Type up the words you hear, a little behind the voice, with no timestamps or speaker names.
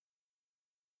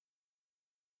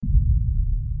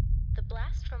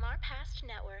Blast from Our Past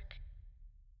Network.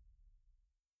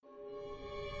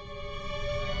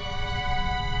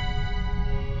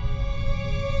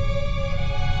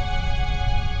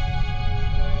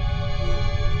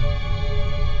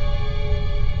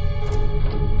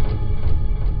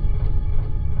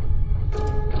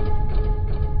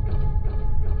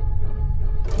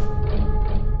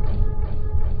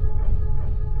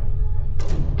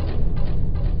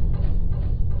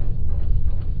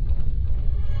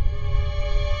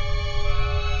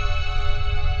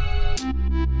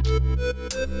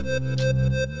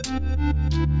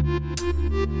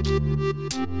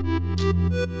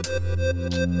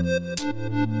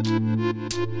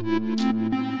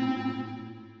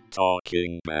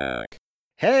 Talking Back.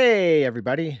 Hey,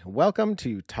 everybody. Welcome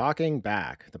to Talking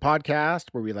Back, the podcast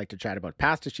where we like to chat about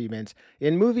past achievements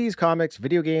in movies, comics,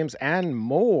 video games, and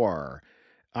more.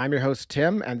 I'm your host,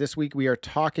 Tim, and this week we are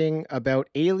talking about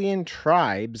alien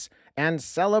tribes and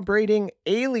celebrating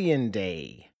Alien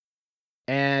Day.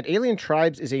 And Alien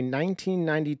Tribes is a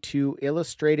 1992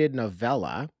 illustrated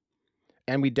novella,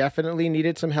 and we definitely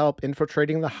needed some help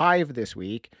infiltrating the hive this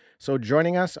week. So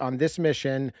joining us on this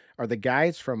mission are the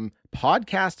guys from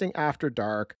Podcasting After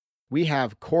Dark. We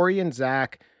have Corey and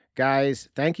Zach. Guys,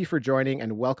 thank you for joining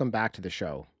and welcome back to the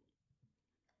show.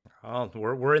 Oh,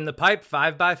 we're in the pipe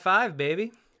 5x5,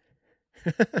 baby.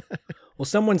 Well,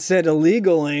 someone said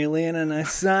illegal alien and I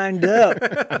signed up.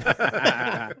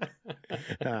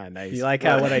 Nice. You like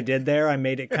how what I did there? I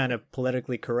made it kind of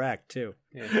politically correct, too.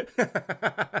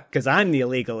 Because I'm the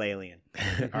illegal alien.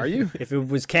 Are you? If it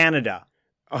was Canada.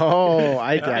 Oh,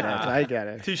 I get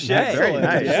it. Touche. Very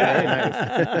nice. Yeah.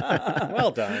 Very nice.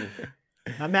 Well done.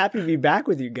 I'm happy to be back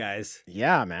with you guys.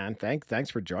 Yeah, man. Thanks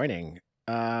for joining.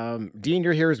 Dean,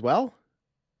 you're here as well?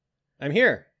 I'm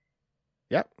here.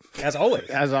 Yep. As always.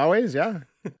 As always, yeah.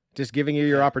 Just giving you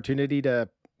your opportunity to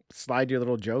slide your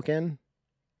little joke in.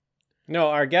 No,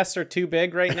 our guests are too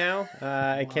big right now.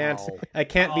 I can't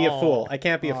be a fool. I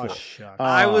can't be a fool. Shucks.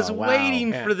 I was wow.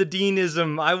 waiting Yeah. for the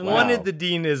Deanism. I wanted the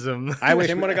Deanism. I wish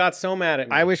Tim would have got so mad at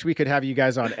me. I wish we could have you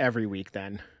guys on every week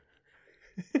then.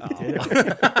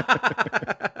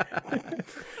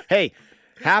 Hey,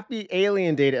 happy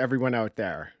Alien Day to everyone out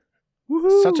there.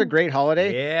 Such a great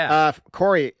holiday. Yeah.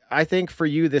 Corey, I think for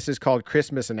you this is called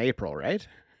Christmas in April, right?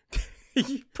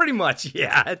 Pretty much,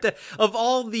 yeah. Of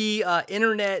all the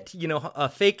internet,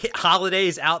 fake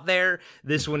holidays out there,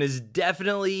 this one is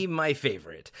definitely my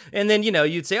favorite. And then,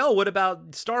 you'd say, oh, what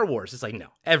about Star Wars? It's like, no,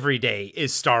 every day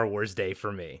is Star Wars Day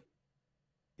for me.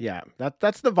 Yeah,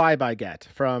 that's the vibe I get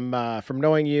from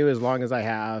knowing you as long as I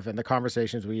have and the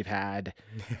conversations we've had.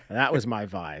 That was my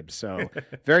vibe. So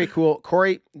very cool.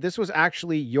 Corey, this was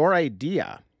actually your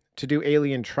idea to do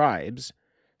Alien Tribes.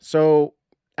 So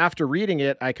after reading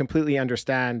it, I completely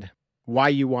understand why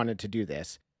you wanted to do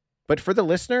this. But for the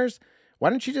listeners, why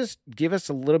don't you just give us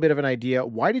a little bit of an idea?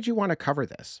 Why did you want to cover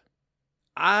this?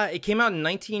 It came out in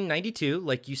 1992,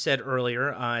 like you said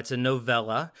earlier. It's a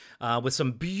novella with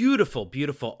some beautiful,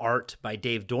 beautiful art by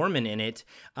Dave Dorman in it.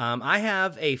 I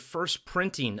have a first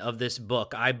printing of this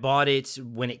book. I bought it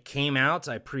when it came out.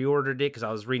 I pre-ordered it because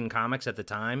I was reading comics at the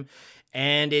time.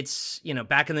 And it's,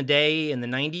 back in the day in the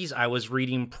 90s, I was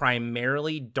reading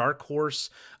primarily Dark Horse,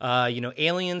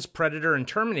 Aliens, Predator, and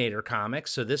Terminator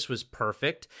comics. So this was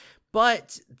perfect.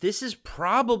 But this is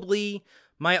probably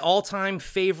my all-time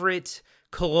favorite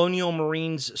Colonial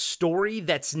Marines story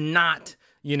that's not,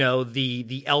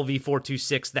 the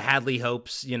LV-426, the Hadley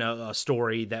Hopes,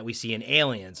 story that we see in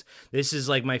Aliens. This is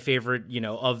like my favorite,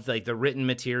 of like the written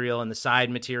material and the side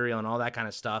material and all that kind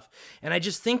of stuff. And I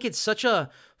just think it's such a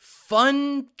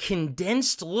fun,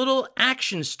 condensed little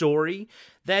action story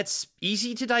that's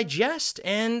easy to digest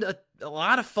and a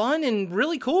lot of fun and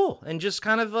really cool, and just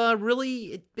kind of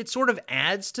it sort of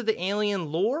adds to the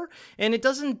alien lore, and it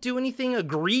doesn't do anything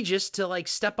egregious to like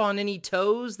step on any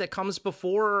toes that comes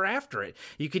before or after it.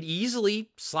 You could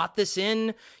easily slot this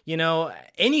in,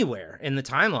 anywhere in the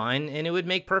timeline, and it would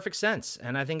make perfect sense.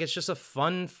 And I think it's just a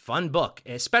fun book,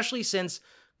 especially since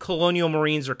Colonial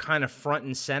Marines are kind of front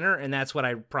and center, and that's what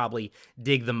I probably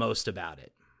dig the most about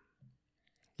it.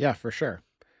 Yeah, for sure.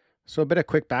 So a bit of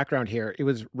quick background here. It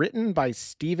was written by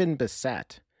Stephen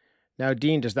Bissette. Now,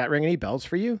 Dean, does that ring any bells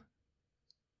for you?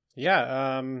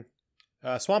 Yeah.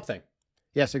 Swamp Thing.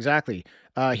 Yes, exactly.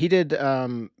 He did.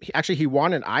 He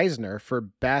won an Eisner for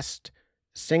best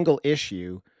single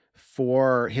issue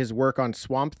for his work on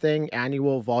Swamp Thing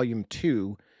Annual Volume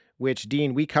 2, which,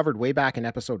 Dean, we covered way back in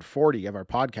episode 40 of our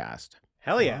podcast.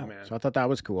 Hell yeah, man. So I thought that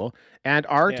was cool. And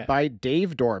art by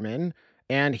Dave Dorman,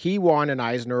 and he won an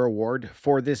Eisner Award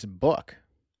for this book.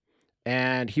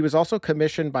 And he was also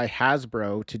commissioned by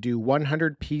Hasbro to do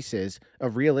 100 pieces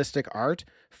of realistic art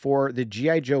for the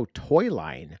G.I. Joe toy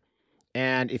line.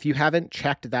 And if you haven't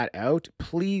checked that out,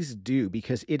 please do,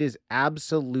 because it is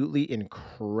absolutely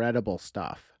incredible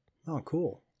stuff. Oh,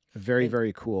 cool. Very,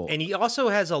 very cool. And he also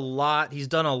has he's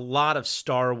done a lot of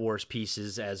Star Wars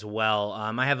pieces as well.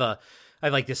 I have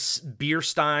like this beer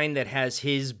stein that has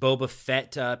his Boba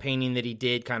Fett painting that he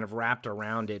did kind of wrapped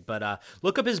around it. But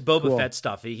look up his Boba Fett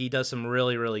stuff. He does some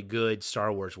really, really good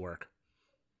Star Wars work.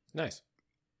 Nice.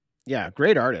 Yeah,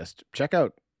 great artist. Check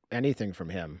out anything from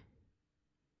him.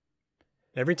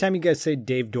 Every time you guys say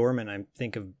Dave Dorman, I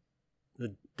think of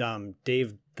the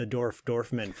Dave the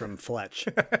Dorfman from Fletch.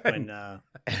 When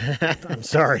I'm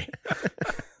sorry.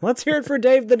 Let's hear it for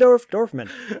Dave the Dorfman.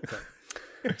 Okay.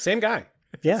 Same guy.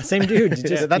 Yeah, same dude.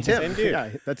 Just That's him. Same dude.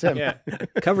 Yeah, that's him. Yeah.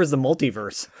 covers the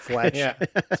multiverse. Fletch, Yeah.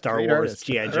 Star Great Wars, artist.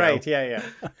 G.I. Joe. Right.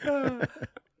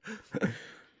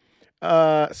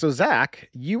 Yeah. So, Zach,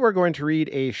 you are going to read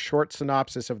a short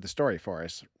synopsis of the story for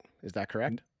us. Is that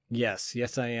correct? Yes,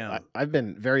 I am. I've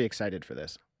been very excited for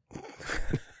this.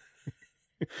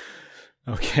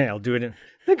 Okay, I'll do it.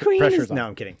 The queen Pressure's is... on. No,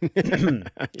 I'm kidding.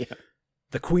 Yeah.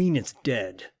 The queen is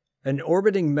dead. An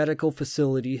orbiting medical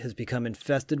facility has become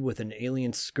infested with an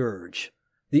alien scourge.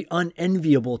 The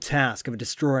unenviable task of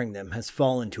destroying them has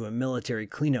fallen to a military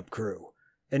cleanup crew,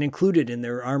 and included in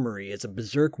their armory is a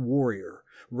berserk warrior,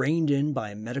 reined in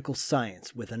by medical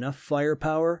science with enough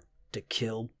firepower to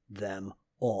kill them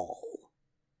all.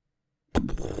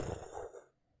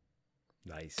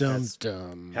 Nice.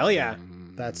 Dum. Hell yeah.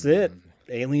 That's it.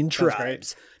 Alien Sounds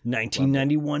Tribes,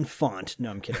 1991 font.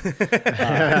 No, I'm kidding.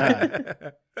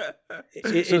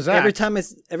 So Zach, every time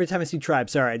I see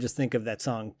Tribes, sorry, I just think of that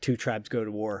song "Two Tribes Go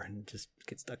to War" and it just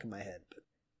gets stuck in my head. But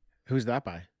who's that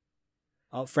by?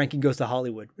 Frankie Goes to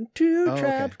Hollywood. When two Oh, okay.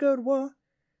 tribes go to war.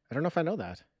 I don't know if I know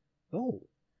that. Oh,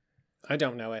 I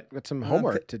don't know it. Got some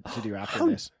homework to do after how-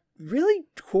 this. really,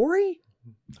 Corey?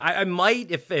 I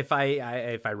might if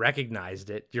I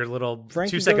recognized it. Your little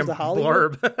Frankie 2-second Goes to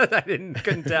Hollywood? blurb. I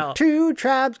couldn't tell. Two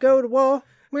tribes go to war.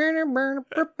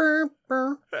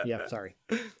 Yeah, sorry.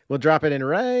 We'll drop it in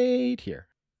right here.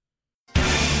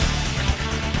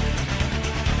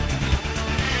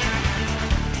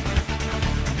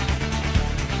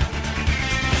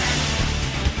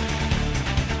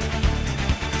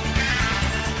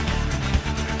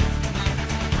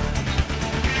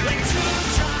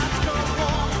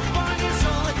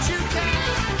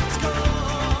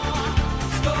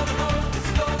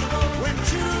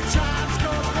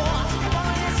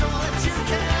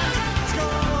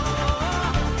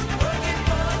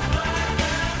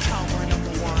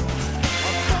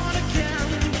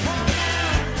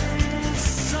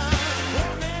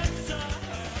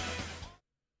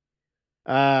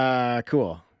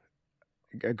 Cool.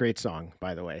 A great song,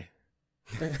 by the way.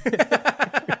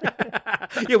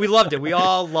 Yeah, we loved it. We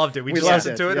all loved it. We just loved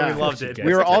listened it, to it yeah. and we loved it.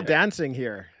 We were all dancing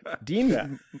here.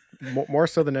 Dean, more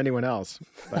so than anyone else.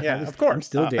 But- Yeah, of course. I'm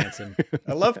still dancing.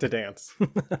 I love to dance.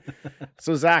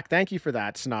 So, Zach, thank you for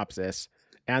that synopsis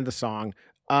and the song.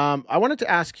 I wanted to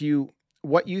ask you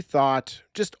what you thought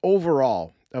just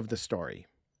overall of the story.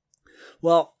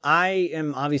 Well, I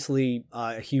am obviously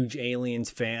a huge Aliens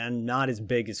fan, not as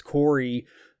big as Corey,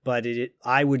 but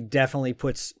I would definitely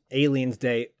put Aliens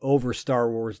Day over Star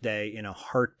Wars Day in a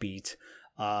heartbeat.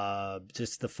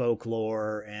 Just the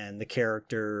folklore and the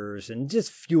characters and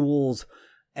just fuels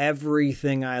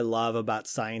everything I love about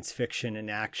science fiction and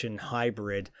action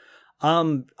hybrid.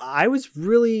 I was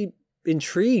really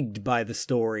intrigued by the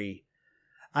story.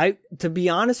 To be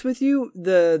honest with you,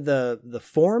 the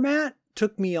format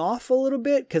took me off a little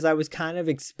bit because I was kind of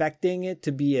expecting it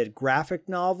to be a graphic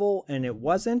novel and it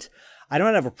wasn't. I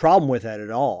don't have a problem with that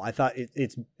at all. I thought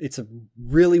it's a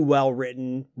really well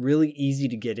written, really easy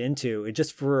to get into. It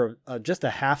just for just a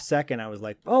half second, I was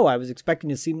like, oh, I was expecting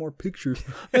to see more pictures.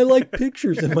 I like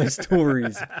pictures in my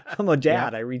stories. I'm a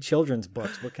dad. I read children's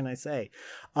books. What can I say?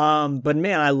 But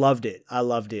man, I loved it.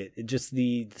 It just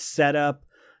the setup,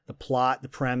 the plot, the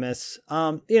premise.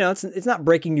 It's not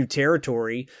breaking new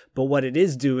territory, but what it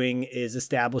is doing is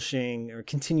establishing or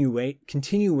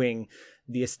continuing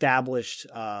the established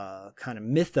kind of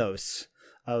mythos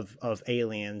of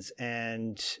aliens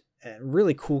and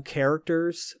really cool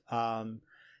characters.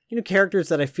 Characters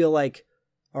that I feel like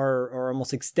are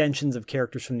almost extensions of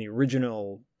characters from the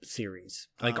original series.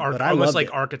 Like but I almost loved like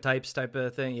it. archetypes type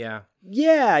of thing. Yeah.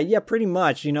 Yeah, pretty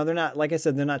much. They're not, like I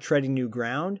said, they're not treading new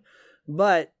ground,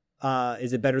 but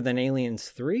is it better than Aliens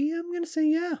 3? I'm going to say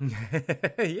yeah.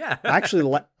 Yeah.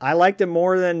 Actually, I liked it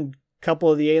more than a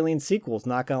couple of the Alien sequels,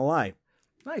 not going to lie.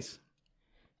 Nice.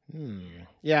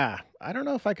 Yeah, I don't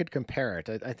know if I could compare it.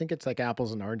 I think it's like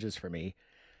apples and oranges for me.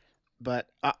 But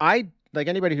I like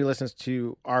anybody who listens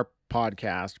to our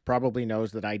podcast probably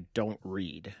knows that I don't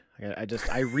read.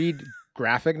 I read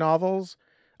graphic novels.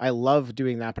 I love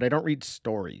doing that, but I don't read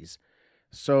stories.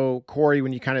 So Corey,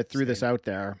 when you kind of threw this out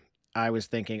there, I was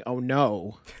thinking, oh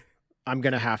no, I'm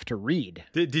going to have to read.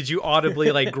 Did you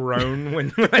audibly like groan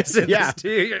when I said this to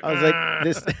you? I was like,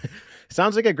 this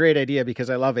sounds like a great idea because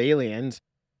I love aliens.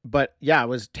 But yeah, I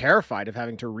was terrified of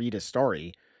having to read a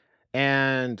story.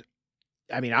 And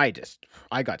I mean, I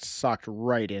got sucked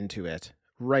right into it.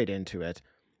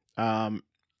 On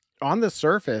the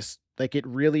surface, like it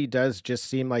really does just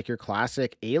seem like your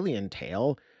classic alien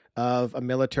tale of a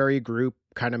military group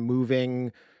kind of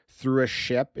moving through a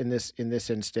ship in this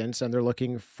instance, and they're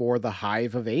looking for the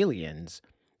hive of aliens.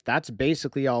 That's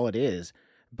basically all it is.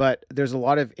 But there's a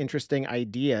lot of interesting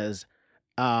ideas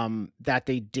that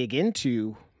they dig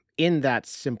into in that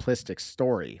simplistic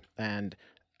story. And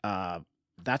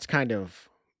that's kind of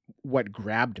what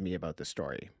grabbed me about the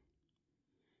story.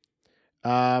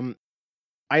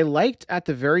 I liked at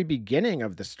the very beginning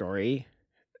of the story,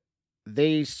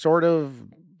 they sort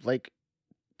of like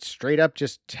straight up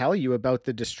just tell you about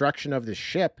the destruction of the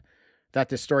ship that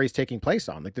the story is taking place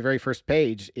on. Like the very first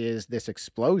page is this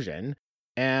explosion,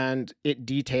 and it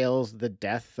details the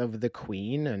death of the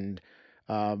queen. And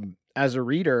as a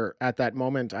reader at that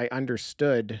moment, I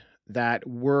understood that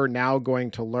we're now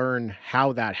going to learn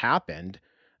how that happened,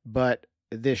 but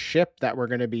this ship that we're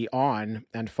going to be on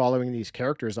and following these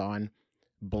characters on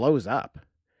blows up.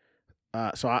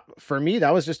 For me,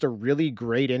 that was just a really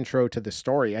great intro to the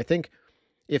story. I think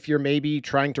if you're maybe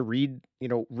trying to read,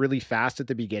 really fast at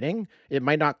the beginning, it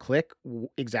might not click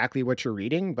exactly what you're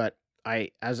reading, but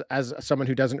as someone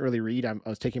who doesn't really read, I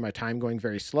was taking my time going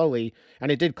very slowly,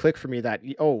 and it did click for me that,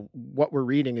 what we're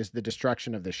reading is the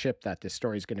destruction of the ship that this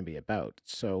story is going to be about.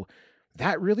 So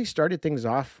that really started things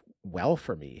off well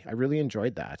for me. I really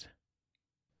enjoyed that.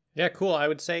 Yeah, cool. I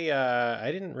would say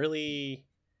I didn't really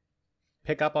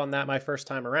pick up on that my first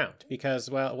time around because,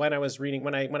 well, when I was reading,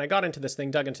 when I got into this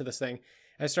thing, dug into this thing,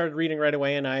 I started reading right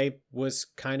away and I was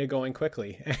kind of going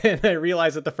quickly. And I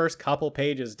realized that the first couple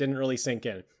pages didn't really sink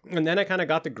in. And then I kind of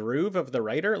got the groove of the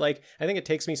writer. Like, I think it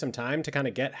takes me some time to kind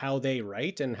of get how they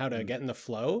write and how to get in the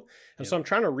flow. And so I'm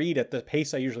trying to read at the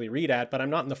pace I usually read at, but I'm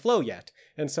not in the flow yet.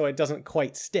 And so it doesn't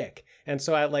quite stick. And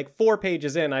so at like 4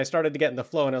 pages in, I started to get in the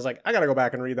flow and I was like, I got to go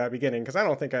back and read that beginning because I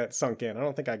don't think it sunk in. I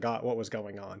don't think I got what was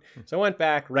going on. So I went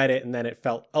back, read it, and then it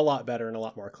felt a lot better and a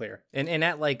lot more clear. And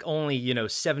at like only,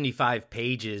 75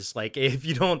 pages, like if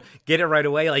you don't get it right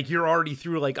away, like you're already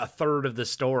through like a third of the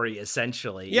story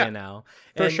essentially,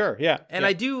 For sure. Yeah. And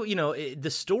I do,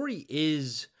 the story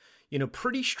is,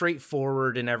 pretty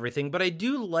straightforward and everything, but I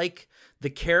do like the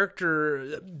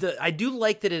character, I do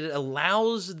like that it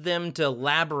allows them to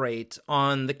elaborate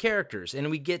on the characters. And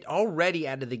we get already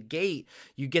out of the gate,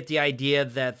 you get the idea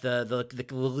that the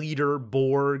leader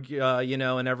Borg,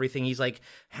 and everything, he's like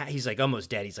almost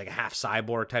dead. He's like a half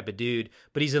cyborg type of dude,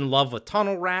 but he's in love with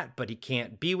Tunnel Rat, but he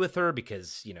can't be with her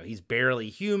because, he's barely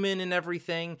human and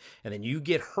everything. And then you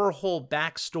get her whole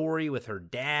backstory with her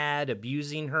dad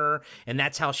abusing her. And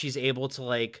that's how she's able to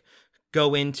like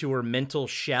go into her mental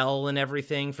shell and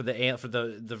everything for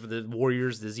the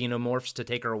warriors, the xenomorphs, to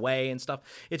take her away and stuff.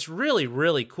 It's really,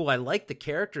 really cool. I like the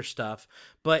character stuff,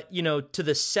 but to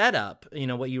the setup,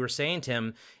 what you were saying,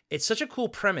 Tim, it's such a cool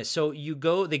premise. So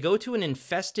they go to an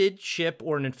infested ship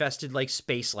or an infested like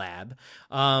space lab.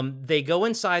 They go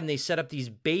inside and they set up these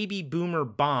baby boomer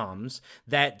bombs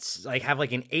that like have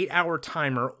like an 8-hour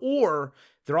timer, or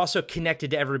they're also connected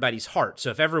to everybody's heart.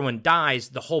 So if everyone dies,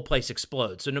 the whole place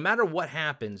explodes. So no matter what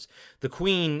happens, the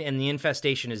queen and the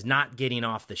infestation is not getting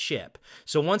off the ship.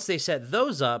 So once they set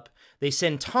those up, they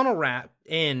send Tunnel Rat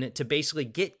in to basically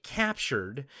get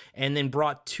captured and then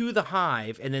brought to the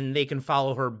hive, and then they can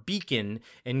follow her beacon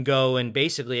and go and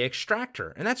basically extract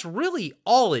her. And that's really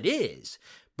all it is.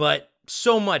 But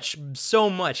so much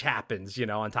happens,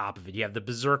 on top of it. You have the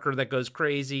berserker that goes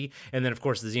crazy, and then of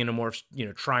course the xenomorphs,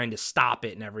 trying to stop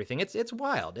it and everything. It's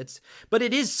wild. But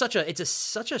it is such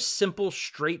a simple,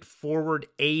 straightforward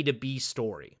A to B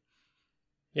story.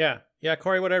 Yeah,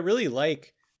 Corey, what I really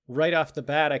like right off the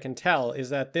bat, I can tell, is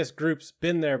that this group's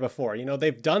been there before.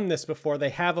 They've done this before.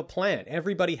 They have a plan.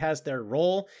 Everybody has their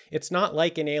role. It's not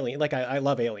like an Alien. Like, I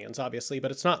love Aliens, obviously,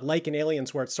 but it's not like an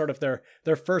Aliens where it's sort of their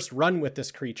first run with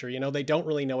this creature. They don't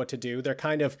really know what to do. They're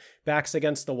kind of backs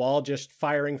against the wall, just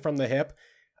firing from the hip.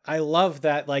 I love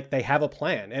that, like, they have a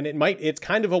plan, and it's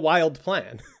kind of a wild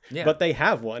plan, but they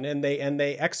have one, and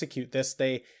they execute this.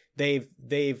 They've done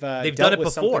dealt it with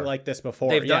before. something like this before.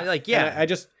 They've done, like, yeah. And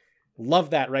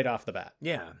love that right off the bat.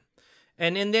 Yeah.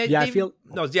 And they, Yeah, I they- feel-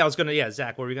 No, yeah, I was gonna. Yeah,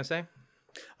 Zach, what were you gonna say?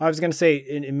 I was gonna say,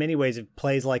 in many ways, it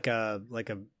plays like a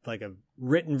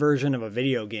written version of a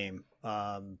video game.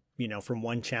 From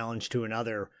one challenge to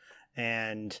another,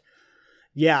 and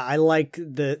yeah, I like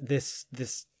the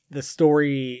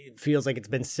story feels like it's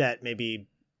been set. Maybe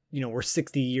we're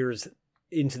 60 years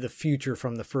into the future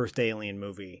from the first Alien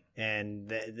movie,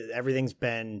 and everything's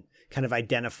been kind of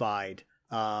identified.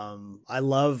 I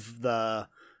love that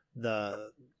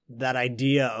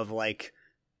idea of like,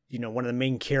 one of the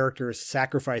main characters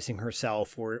sacrificing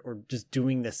herself or just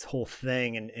doing this whole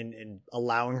thing and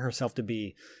allowing herself to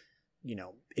be,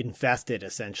 infested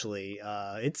essentially.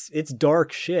 It's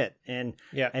dark shit. And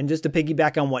just to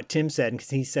piggyback on what Tim said,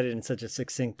 because he said it in such a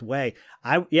succinct way,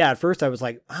 at first I was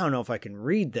like, I don't know if I can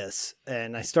read this.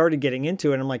 And I started getting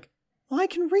into it and I'm like, well, I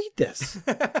can read this.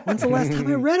 When's the last time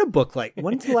I read a book?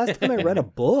 When's the last time I read a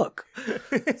book?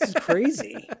 This is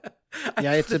crazy.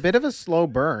 Yeah, it's a bit of a slow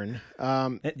burn.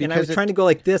 And I was trying to go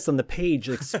like this on the page,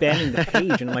 expanding the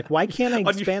page. And I'm like, why can't I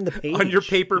expand the page? On your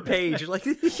paper page. Like,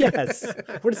 yes.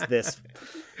 What is this?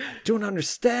 Don't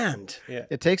understand. Yeah.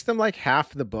 It takes them like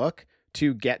half the book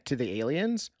to get to the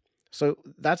aliens. So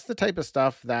that's the type of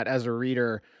stuff that as a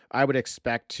reader, I would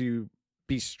expect to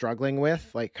be struggling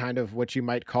with, like kind of what you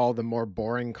might call the more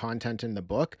boring content in the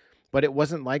book. But it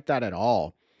wasn't like that at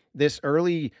all. This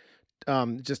early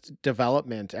just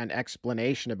development and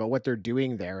explanation about what they're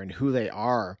doing there and who they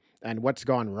are and what's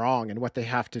gone wrong and what they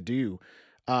have to do.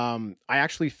 I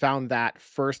actually found that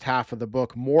first half of the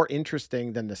book more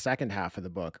interesting than the second half of the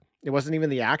book. It wasn't even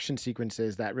the action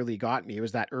sequences that really got me. It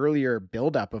was that earlier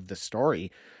buildup of the story.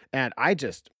 And I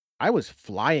was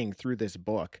flying through this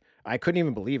book. I couldn't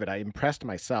even believe it. I impressed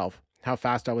myself how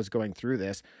fast I was going through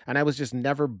this. And I was just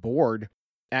never bored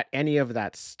at any of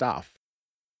that stuff.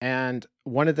 And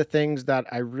one of the things that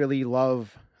I really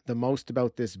love the most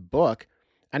about this book,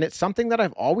 and it's something that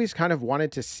I've always kind of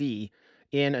wanted to see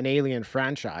in an Alien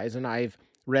franchise, and I've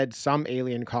read some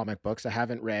Alien comic books. I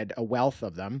haven't read a wealth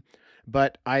of them,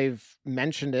 but I've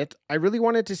mentioned it. I really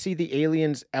wanted to see the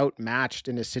aliens outmatched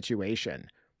in a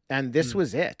situation. And this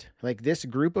was it. Like, this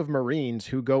group of Marines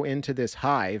who go into this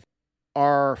hive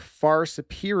are far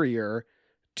superior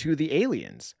to the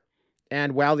aliens.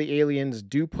 And while the aliens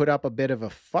do put up a bit of a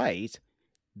fight,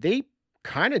 they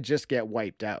kind of just get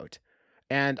wiped out.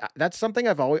 And that's something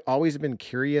I've always been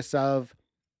curious of.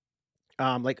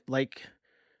 Like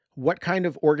what kind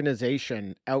of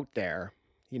organization out there,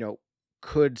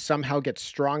 could somehow get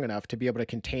strong enough to be able to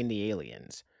contain the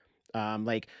aliens?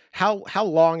 Like how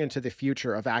long into the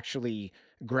future of actually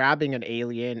grabbing an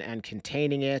alien and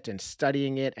containing it and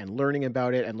studying it and learning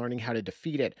about it and learning how to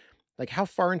defeat it? Like, how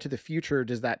far into the future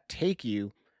does that take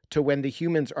you to when the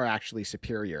humans are actually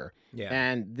superior? Yeah.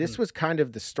 And this was kind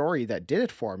of the story that did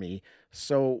it for me.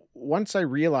 So once I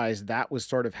realized that was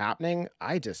sort of happening,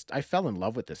 I fell in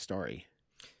love with this story.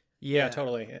 Yeah,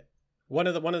 totally. One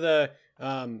of the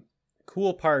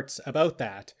cool parts about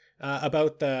that,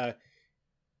 that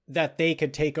they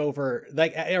could take over,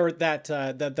 or that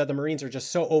the Marines are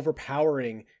just so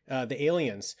overpowering the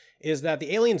aliens, is that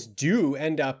the aliens do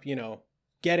end up,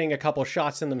 getting a couple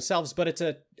shots in themselves, but it's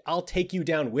I'll take you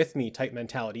down with me type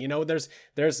mentality.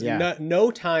 There's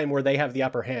no time where they have the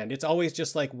upper hand. It's always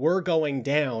just like, we're going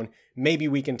down. Maybe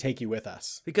we can take you with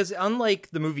us. Because unlike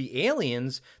the movie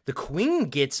Aliens, the Queen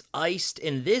gets iced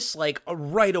in this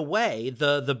right away.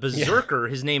 The Berserker,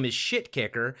 his name is Shit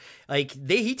Kicker.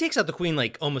 He takes out the Queen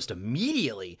almost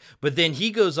immediately. But then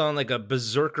he goes on a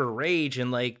Berserker rage, and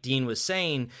like Dean was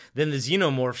saying, then the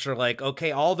Xenomorphs are like,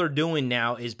 okay, all they're doing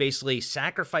now is basically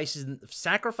sacrificing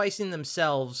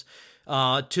themselves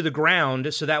to the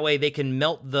ground, so that way they can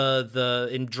melt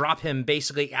and drop him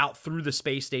basically out through the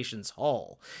space station's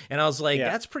hull. And I was like,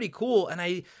 that's pretty cool.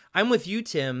 And I'm with you,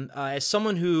 Tim, as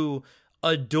someone who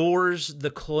adores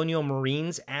the Colonial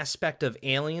Marines aspect of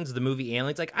Aliens, the movie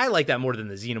Aliens. I like that more than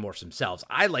the Xenomorphs themselves.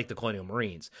 I like the Colonial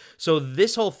Marines. So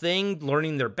this whole thing,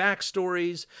 learning their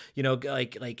backstories,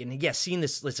 and seeing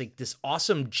this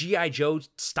awesome G.I. Joe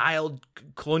styled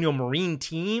Colonial Marine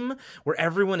team where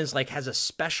everyone is has a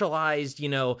specialized,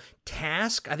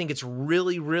 task. I think it's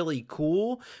really, really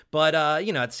cool. But, at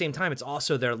the same time, it's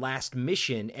also their last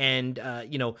mission. And,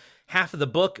 half of the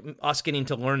book, us getting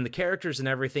to learn the characters and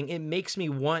everything, it makes me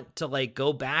want to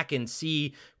go back and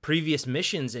see previous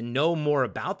missions and know more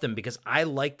about them, because I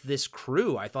liked this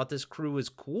crew. I thought this crew was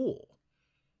cool.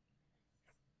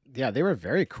 Yeah, they were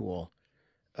very cool.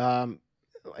 A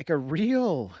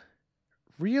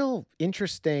real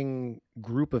interesting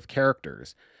group of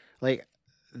characters.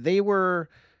 They were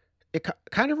it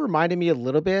kind of reminded me a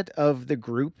little bit of the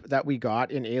group that we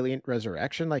got in Alien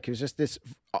Resurrection. Like it was just this,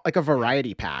 like a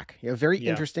variety pack, very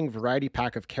interesting variety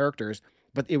pack of characters,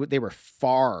 but they were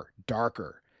far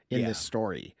darker in this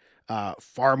story,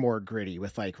 far more gritty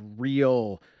with like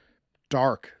real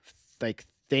dark, like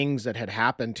things that had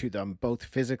happened to them, both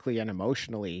physically and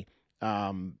emotionally.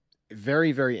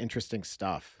 Very, very interesting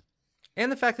stuff. And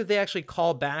the fact that they actually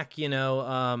call back, to,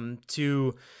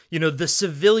 the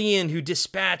civilian who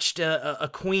dispatched a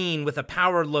queen with a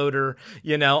power loader,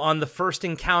 on the first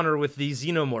encounter with these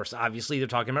xenomorphs. Obviously, they're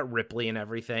talking about Ripley and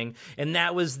everything. And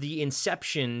that was the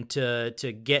inception to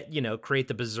get, create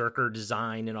the Berserker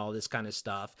design and all this kind of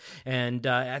stuff. And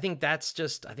I think that's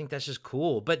just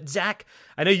cool. But Zach,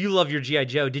 I know you love your G.I.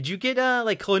 Joe. Did you get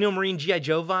like Colonial Marine G.I.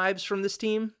 Joe vibes from this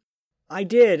team? I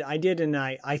did. And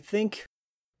I think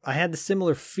I had the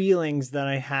similar feelings that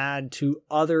I had to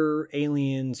other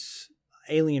alien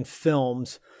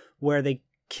films where they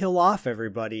kill off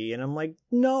everybody. And I'm like,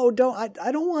 no,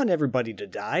 I don't want everybody to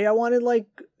die. I wanted like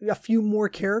a few more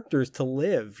characters to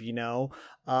live, a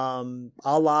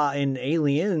la in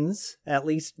Aliens, at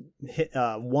least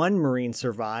one Marine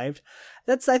survived.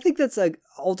 I think that's like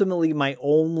ultimately my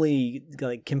only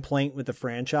like complaint with the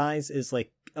franchise is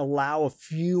like allow a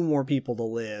few more people to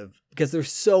live because they're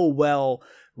so well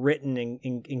written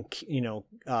and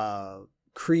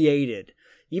created.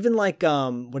 Even like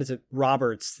what is it,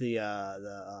 Roberts, the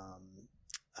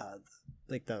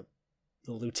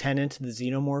lieutenant, the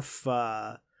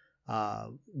xenomorph,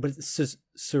 what is it,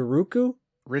 Saruku?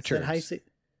 Richards. Is that how you say?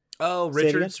 Oh,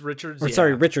 Richards. Or,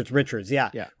 sorry, Richards. Yeah.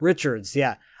 Richards.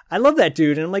 Yeah. I love that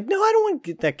dude. And I'm like, no, I don't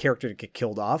want that character to get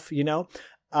killed off,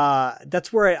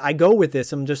 That's where I go with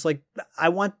this. I'm just like, I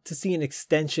want to see an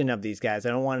extension of these guys. I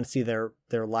don't want to see their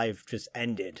life just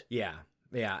ended. Yeah.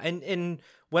 Yeah. And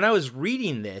when I was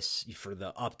reading this for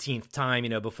the upteenth time,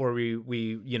 before we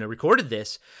recorded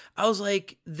this, I was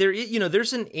like,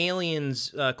 there's an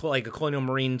Aliens, like a Colonial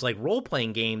Marines, like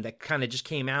role-playing game that kind of just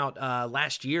came out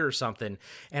last year or something.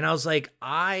 And I was like,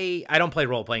 I don't play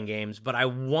role-playing games, but I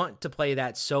want to play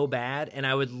that so bad. And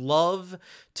I would love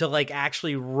to like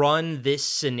actually run this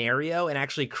scenario and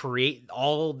actually create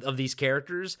all of these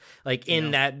characters like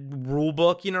in that rule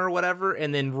book, or whatever,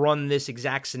 and then run this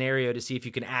exact scenario to see if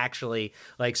you can actually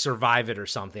like survive it or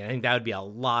something. I think that would be a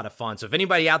lot of fun. So if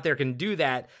anybody out there can do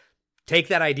that, take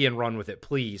that idea and run with it,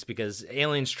 please, because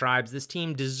Aliens Tribes, this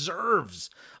team deserves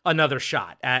another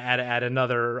shot at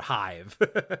another hive.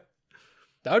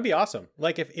 That would be awesome.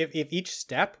 Like if each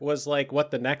step was like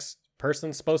what the next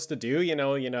person's supposed to do,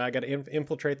 I got to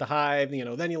infiltrate the hive,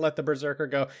 then you let the Berserker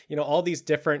go, all these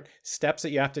different steps that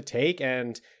you have to take.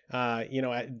 And,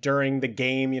 during the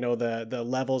game, the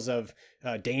levels of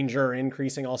danger are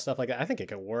increasing, all stuff like that. I think it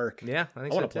could work. Yeah, I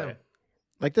think I so want to too. play it.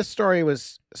 Like this story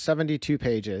was 72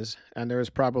 pages and there was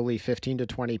probably 15 to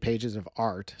 20 pages of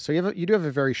art. So you do have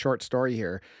a very short story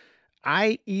here.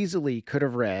 I easily could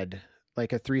have read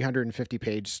like a 350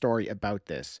 page story about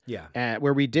this. Yeah.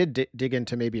 Where we did dig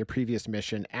into maybe a previous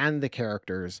mission and the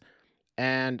characters.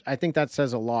 And I think that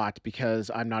says a lot because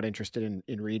I'm not interested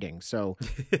in reading. So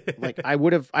like I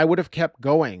would have kept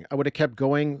going. I would have kept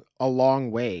going a long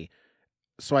way.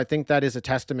 So I think that is a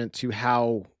testament to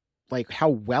how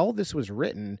well this was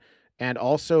written and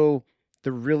also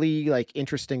the really like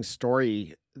interesting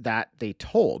story that they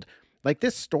told. Like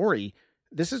this story,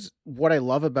 this is what I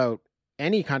love about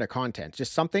any kind of content,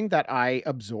 just something that I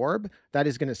absorb that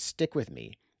is going to stick with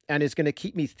me and is going to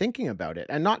keep me thinking about it,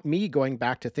 and not me going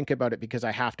back to think about it because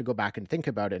I have to go back and think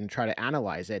about it and try to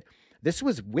analyze it. This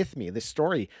was with me. This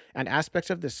story and aspects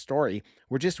of this story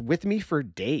were just with me for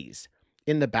days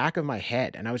in the back of my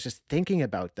head. And I was just thinking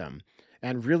about them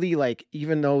and really like,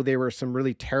 even though they were some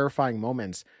really terrifying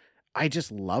moments, I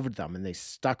just loved them and they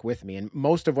stuck with me. And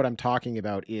most of what I'm talking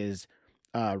about is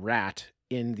Rat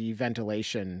in the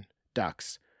ventilation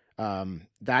ducts.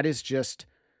 That is just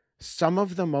some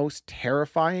of the most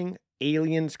terrifying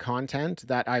Aliens content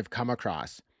that I've come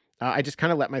across. I just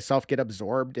kind of let myself get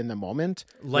absorbed in the moment.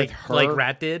 Like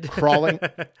Rat did. Crawling.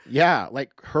 Yeah.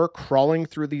 Like her crawling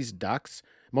through these ducts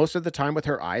most of the time with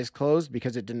her eyes closed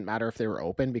because it didn't matter if they were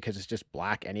open because it's just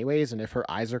black anyways. And if her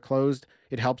eyes are closed,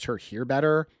 it helps her hear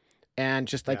better. And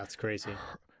just like that's crazy.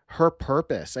 Her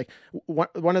purpose. Like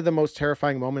one of the most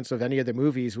terrifying moments of any of the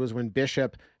movies was when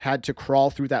Bishop had to crawl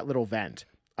through that little vent.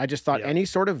 I just thought any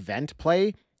sort of vent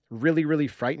play really, really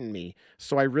frightened me.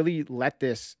 So I really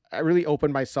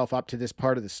opened myself up to this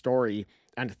part of the story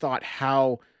and thought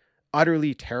how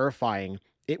utterly terrifying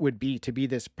it would be to be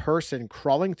this person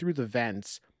crawling through the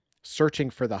vents, searching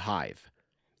for the hive.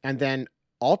 And then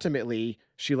ultimately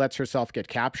she lets herself get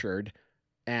captured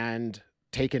and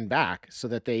taken back so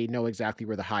that they know exactly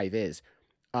where the hive is.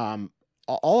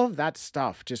 All of that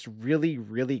stuff just really,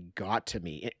 really got to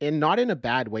me, and not in a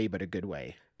bad way, but a good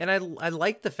way. And I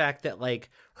like the fact that like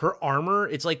her armor,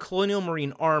 it's like Colonial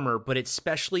Marine armor, but it's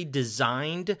specially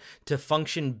designed to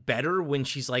function better when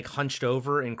she's like hunched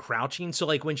over and crouching. So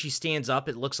like when she stands up,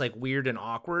 it looks like weird and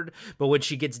awkward, but when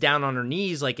she gets down on her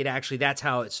knees, like it actually, that's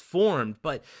how it's formed.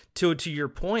 But to your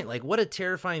point, like what a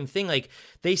terrifying thing. Like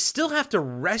they still have to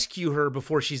rescue her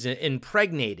before she's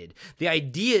impregnated. The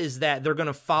idea is that they're going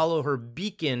to follow her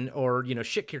beacon, or, you know,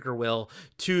 shit kicker will,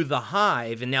 to the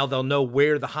hive, and now they'll know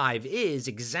where the hive is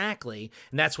exactly,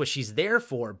 and that's what she's there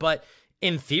for. But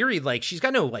in theory, like she's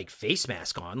got no like face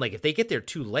mask on. Like if they get there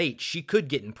too late, she could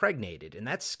get impregnated, and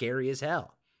that's scary as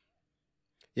hell.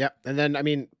 Yeah. And then, I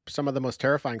mean, some of the most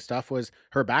terrifying stuff was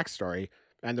her backstory,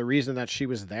 and the reason that she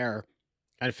was there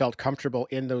and felt comfortable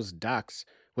in those ducks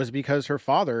was because her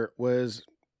father was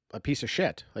a piece of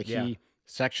shit. Like he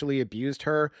sexually abused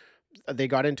her. They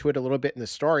got into it a little bit in the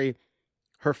story.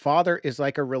 Her father is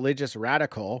like a religious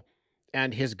radical,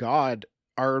 and his god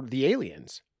are the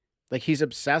aliens. Like he's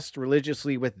obsessed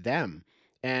religiously with them,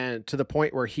 and to the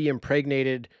point where he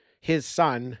impregnated his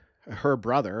son, her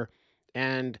brother,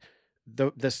 and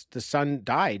the son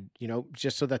died, you know,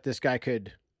 just so that this guy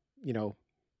could, you know,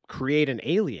 create an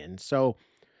alien. So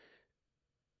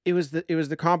it was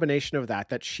the combination of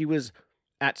that she was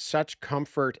at such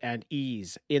comfort and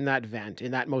ease in that vent,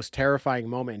 in that most terrifying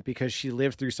moment, because she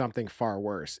lived through something far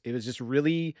worse. It was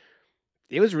really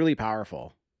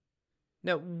powerful.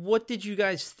 Now, what did you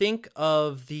guys think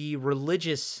of the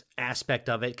religious aspect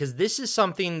of it? Because this is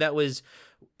something that was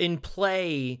in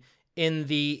play in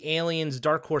the Aliens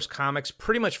Dark Horse comics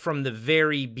pretty much from the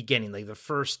very beginning, like the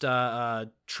first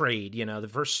trade, you know, the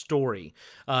first story.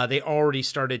 They already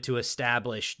started to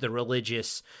establish the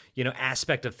religious, you know,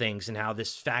 aspect of things, and how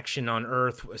this faction on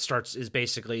Earth is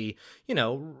basically, you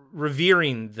know,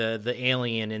 revering the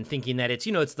alien and thinking that it's,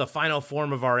 you know, it's the final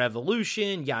form of our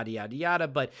evolution, yada, yada, yada.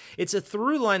 But it's a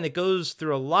through line that goes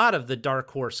through a lot of the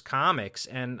Dark Horse comics,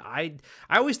 and I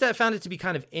always found it to be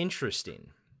kind of interesting.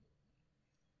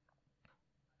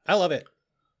 I love it.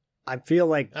 I feel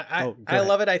like I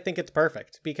love it. I think it's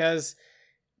perfect because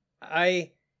I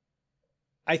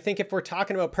think if we're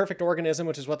talking about perfect organism,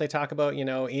 which is what they talk about, you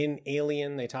know, in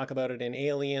Alien, they talk about it in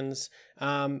Aliens,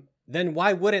 then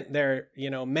why wouldn't there,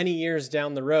 you know, many years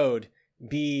down the road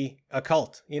be a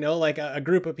cult, you know, like a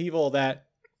group of people that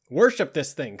worship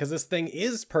this thing because this thing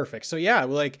is perfect. So yeah,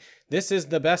 like this is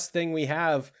the best thing we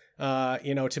have.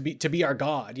 You know, to be our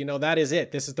God, you know, that is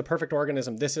it. This is the perfect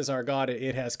organism. This is our God.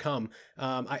 It has come.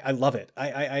 I love it.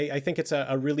 I think it's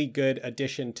a really good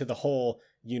addition to the whole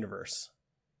universe.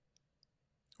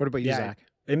 What about you, Zach?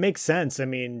 It makes sense. I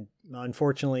mean,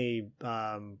 unfortunately,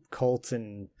 cults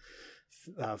and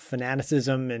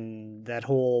fanaticism and that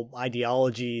whole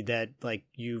ideology that like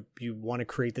you want to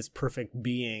create this perfect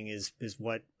being is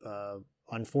what,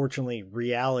 unfortunately,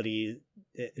 reality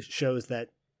shows that,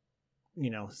 you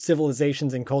know,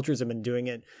 civilizations and cultures have been doing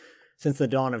it since the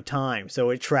dawn of time. So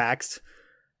it tracks.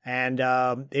 And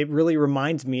it really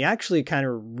reminds me,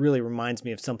 really reminds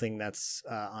me of something that's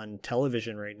on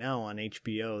television right now on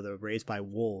HBO, the Raised by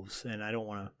Wolves. And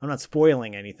I'm not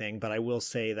spoiling anything, but I will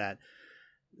say that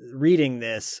reading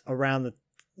this around the,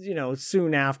 you know,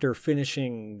 soon after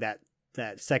finishing that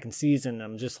second season,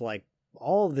 I'm just like,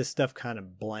 all of this stuff kind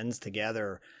of blends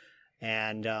together.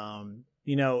 And,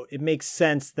 you know, it makes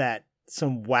sense that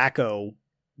some wacko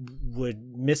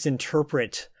would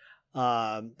misinterpret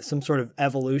some sort of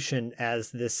evolution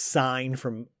as this sign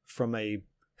from a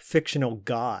fictional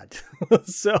god.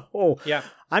 So yeah,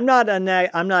 I'm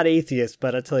not atheist,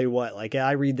 but I tell you what, like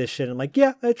I read this shit and I'm like,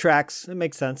 yeah, it tracks. It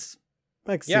makes sense.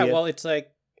 I can see it. Well, it's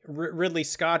like Ridley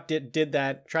Scott did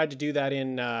that, tried to do that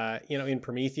in, you know, in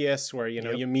Prometheus, where, you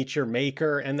know, you meet your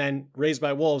maker, and then Raised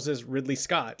by Wolves is Ridley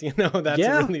Scott, you know, that's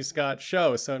a Ridley Scott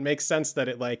show. So it makes sense that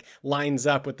it like lines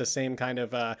up with the same kind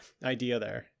of idea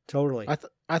there. Totally.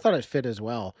 I thought it fit as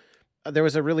well. There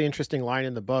was a really interesting line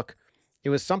in the book. It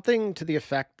was something to the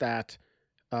effect that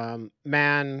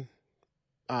man,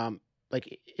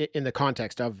 like in the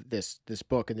context of this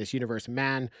book and this universe,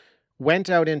 man went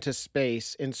out into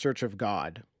space in search of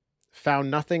God, found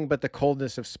nothing but the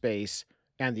coldness of space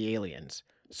and the aliens.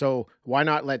 So why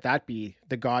not let that be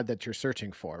the God that you're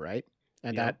searching for, right?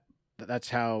 And that's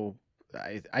how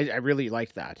I really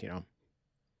liked that, you know.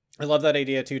 I love that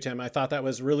idea too, Tim. I thought that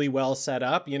was really well set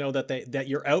up. You know, that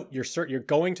you're out, you're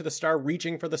going to the star,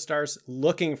 reaching for the stars,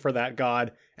 looking for that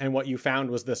God, and what you found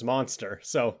was this monster.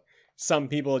 So some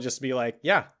people just be like,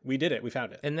 yeah, we did it. We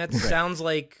found it. And that sounds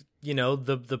like you know,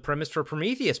 the premise for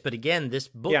Prometheus. But again, this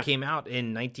book Yeah. came out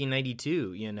in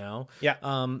 1992, you know. Yeah.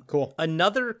 Cool.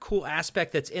 Another cool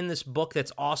aspect that's in this book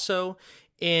that's also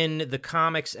in the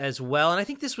comics as well, and I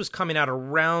think this was coming out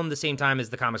around the same time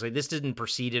as the comics. Like, this didn't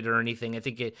precede it or anything. I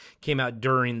think it came out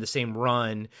during the same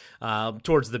run,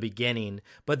 towards the beginning.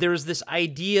 But there was this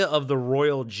idea of the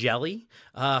royal jelly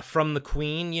from the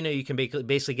queen. You know, you can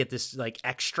basically get this like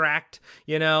extract,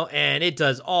 you know, and it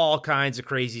does all kinds of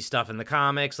crazy stuff in the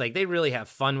comics. Like, they really have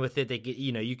fun with it. They get,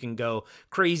 you know, you can go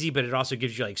crazy, but it also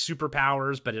gives you like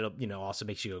superpowers, but it'll, you know, also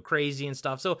makes you go crazy and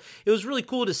stuff. So it was really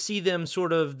cool to see them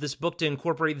sort of this book to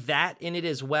incorporate that in it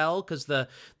as well, because the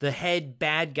head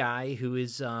bad guy, who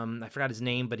is I forgot his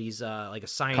name, but he's like a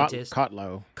scientist.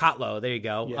 Kotlo. There you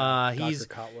go. Yeah, He's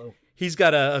Dr. Kotlo. He's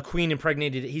got a queen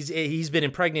impregnated. He's been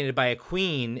impregnated by a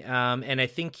queen, and I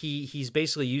think he's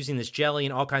basically using this jelly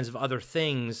and all kinds of other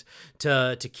things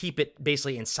to keep it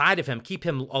basically inside of him, keep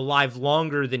him alive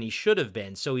longer than he should have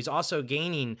been. So he's also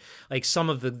gaining like some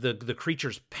of the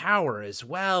creature's power as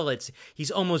well. He's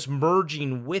almost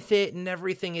merging with it and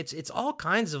everything. It's all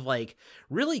kinds of like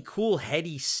really cool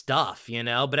heady stuff, you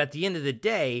know. But at the end of the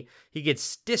day, he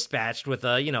gets dispatched with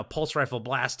a, you know, pulse rifle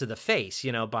blast to the face,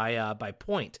 you know, by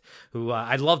Point, who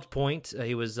I loved Point.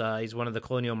 He's one of the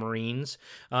Colonial Marines.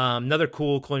 Another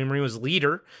cool Colonial Marine was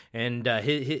Leader, and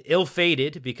he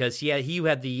ill-fated because he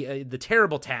had the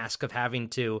terrible task of having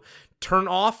to turn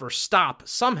off or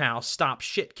somehow stop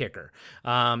Shit Kicker.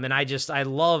 And I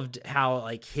loved how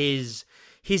like his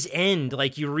end,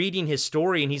 like you're reading his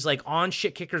story and he's like on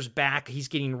Shit Kicker's back. He's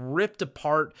getting ripped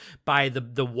apart by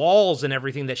the walls and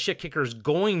everything that Shit Kicker's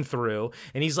going through.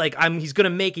 And he's like, he's going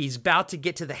to make it. He's about to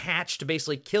get to the hatch to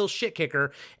basically kill Shit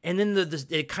Kicker. And then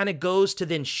it kind of goes to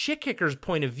then Shit Kicker's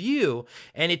point of view.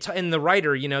 And and the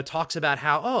writer, you know, talks about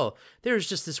how, oh, there's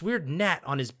just this weird gnat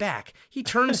on his back. He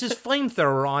turns his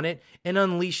flamethrower on it and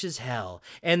unleashes hell.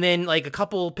 And then like a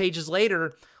couple pages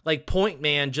later, like Point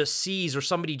Man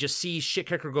somebody just sees Shit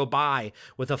Kicker go by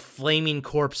with a flaming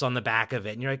corpse on the back of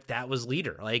it. And you're like, that was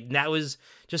Leader. Like, that was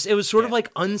just, it was sort of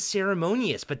like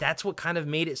unceremonious, but that's what kind of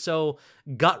made it so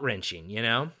gut wrenching, you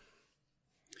know?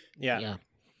 Yeah.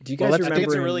 Do you guys remember? I think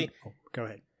it's a really. Go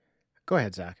ahead. Go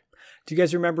ahead, Zach. Do you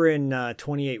guys remember in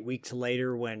 28 Weeks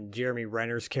Later when Jeremy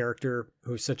Renner's character,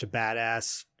 who's such a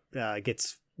badass,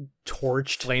 gets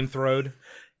torched? Flamethrowed.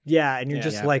 Yeah, and you're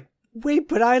just like, wait,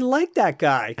 but I like that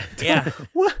guy. Yeah.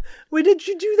 What? Why did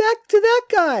you do that to that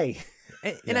guy?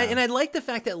 And I like the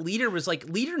fact that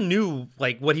Leader knew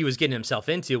like what he was getting himself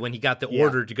into when he got the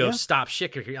order to go stop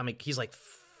Shit Kicker. I mean, he's like,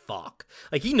 fuck.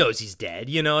 Like, he knows he's dead,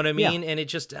 you know what I mean? And it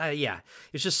just,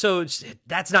 it's just so,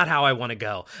 that's not how I want to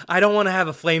go. I don't want to have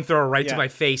a flamethrower right to my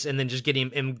face and then just get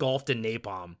him engulfed in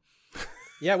napalm.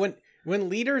 Yeah, when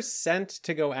Leader's sent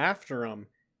to go after him,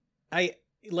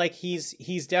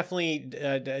 he's definitely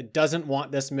doesn't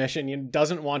want this mission,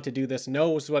 doesn't want to do this,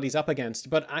 knows what he's up against.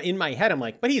 But in my head, I'm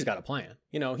like, but he's got a plan.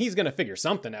 You know, he's going to figure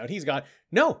something out.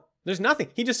 No, there's nothing.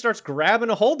 He just starts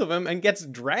grabbing a hold of him and gets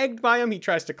dragged by him. He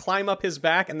tries to climb up his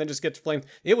back and then just gets flamed.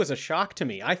 It was a shock to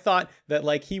me. I thought that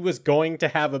like he was going to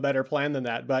have a better plan than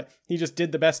that, but he just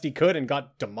did the best he could and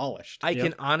got demolished. I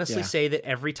can honestly say that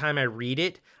every time I read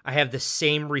it, I have the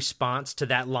same response to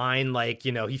that line, like,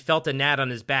 you know, he felt a gnat on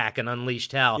his back and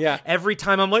unleashed hell. Yeah. Every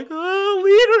time I'm like,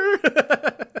 oh,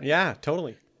 Leader. Yeah,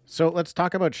 totally. So let's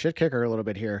talk about Shit Kicker a little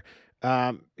bit here.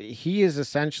 He is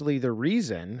essentially the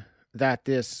reason that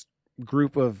this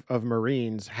group of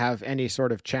Marines have any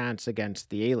sort of chance against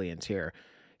the aliens here.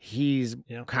 He's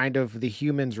kind of the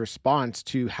humans' response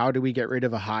to how do we get rid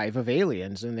of a hive of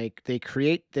aliens, and they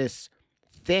create this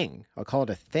thing. I'll call it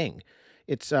a thing.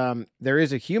 It's there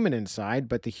is a human inside,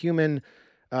 but the human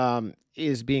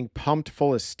is being pumped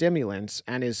full of stimulants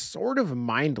and is sort of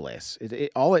mindless.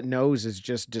 All it knows is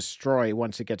just destroy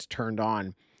once it gets turned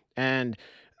on, and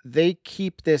they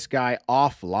keep this guy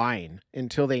offline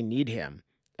until they need him.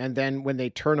 And then when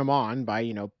they turn him on by,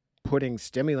 you know, putting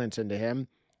stimulants into him,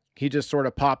 he just sort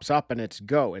of pops up and it's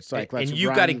go. It's like, let's and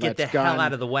you got to get the hell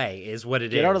out of the way is what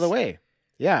it is. Get out of the way.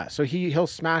 Yeah. So he'll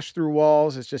smash through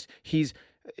walls. It's just, he's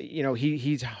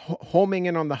homing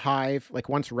in on the hive. Like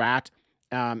once Rat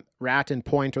and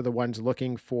Point are the ones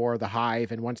looking for the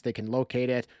hive. And once they can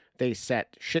locate it, they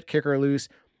set Shit Kicker loose.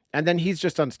 And then he's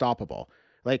just unstoppable.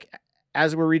 Like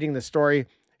as we're reading the story,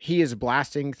 he is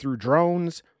blasting through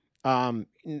drones.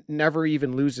 Never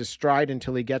even loses stride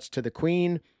until he gets to the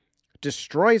queen,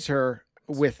 destroys her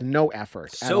with no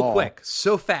effort at all. So quick,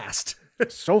 so fast.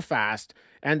 So fast.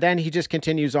 And then he just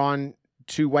continues on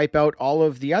to wipe out all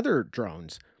of the other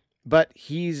drones. But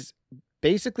he's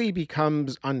basically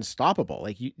becomes unstoppable.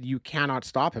 Like you cannot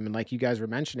stop him. And like you guys were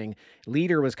mentioning,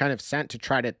 Leader was kind of sent to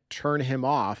try to turn him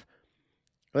off.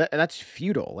 That's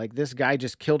futile. Like this guy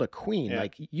just killed a queen. Yeah.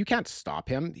 Like you can't stop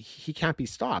him. He can't be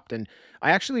stopped. And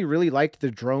I actually really liked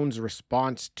the drone's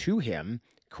response to him.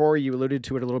 Corey, you alluded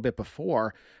to it a little bit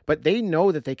before, but they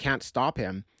know that they can't stop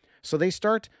him. So they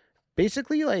start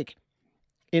basically like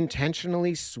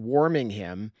intentionally swarming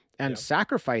him and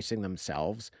sacrificing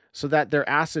themselves so that their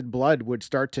acid blood would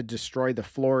start to destroy the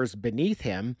floors beneath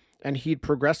him. And he'd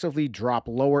progressively drop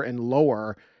lower and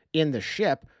lower in the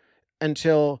ship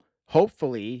until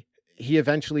hopefully he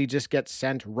eventually just gets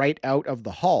sent right out of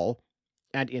the hull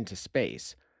and into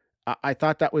space. I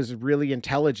thought that was really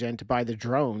intelligent by the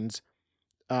drones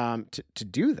to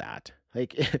do that.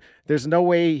 Like there's no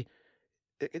way.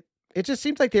 It just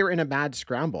seems like they were in a mad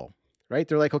scramble, right?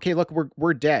 They're like, okay, look,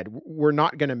 we're dead. We're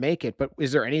not going to make it, but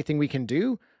is there anything we can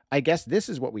do? I guess this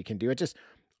is what we can do.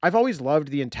 I've always loved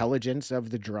the intelligence of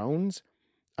the drones.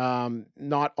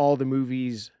 Not all the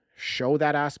movies show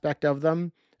that aspect of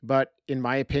them, but in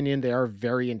my opinion, they are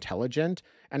very intelligent.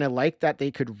 And I like that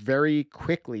they could very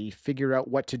quickly figure out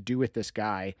what to do with this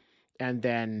guy and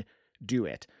then do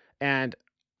it. And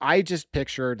I just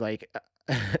pictured like,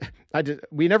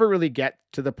 we never really get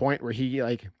to the point where he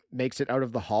like makes it out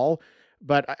of the hull,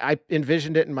 but I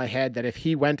envisioned it in my head that if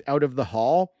he went out of the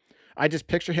hull, I just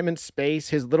picture him in space.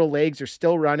 His little legs are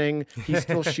still running. He's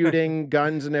still shooting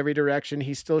guns in every direction.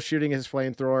 He's still shooting his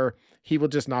flamethrower. He will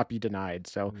just not be denied.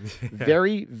 So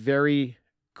very, very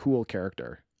cool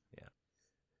character.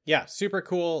 Yeah, super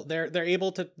cool. They're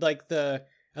able to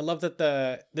I love that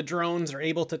the drones are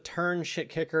able to turn Shit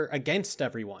Kicker against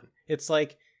everyone. It's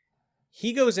like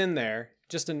he goes in there,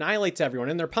 just annihilates everyone,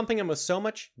 and they're pumping him with so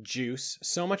much juice,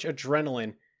 so much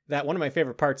adrenaline, that one of my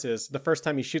favorite parts is the first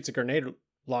time he shoots a grenade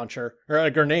launcher or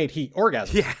a grenade, he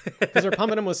orgasms. Yeah. Because they're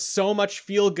pumping him with so much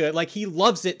feel good. Like he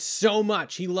loves it so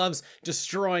much. He loves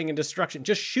destroying and destruction.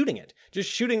 Just shooting it. Just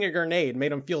shooting a grenade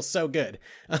made him feel so good.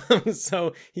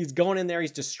 So he's going in there.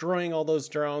 He's destroying all those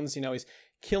drones. He's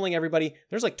killing everybody.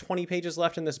 There's like 20 pages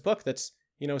left in this book that's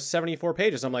 74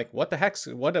 pages. I'm like, what the heck's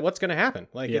what's going to happen?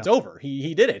 Like, it's over.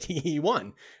 He did it. He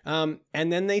won. And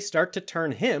then they start to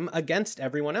turn him against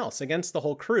everyone else, against the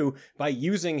whole crew, by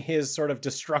using his sort of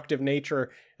destructive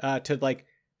nature to like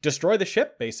destroy the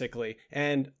ship basically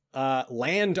and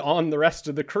land on the rest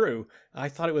of the crew. I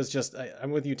thought it was just, I'm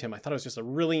with you, Tim. I thought it was just a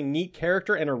really neat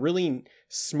character and a really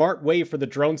smart way for the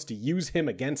drones to use him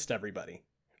against everybody.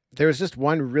 There's just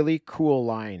one really cool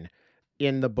line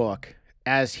in the book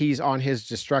as he's on his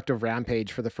destructive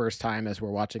rampage for the first time as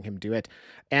we're watching him do it.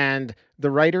 And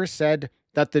the writer said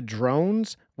that the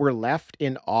drones were left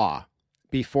in awe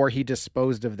before he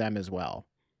disposed of them as well.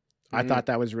 I thought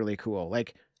that was really cool.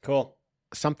 Like, cool.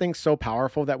 Something so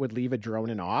powerful that would leave a drone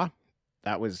in awe.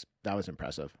 That was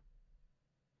impressive.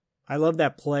 I love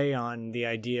that play on the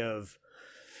idea of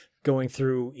going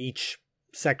through each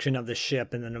section of the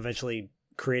ship and then eventually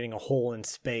creating a hole in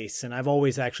space. And I've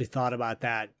always actually thought about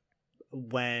that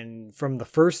from the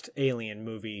first Alien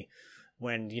movie,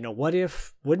 when,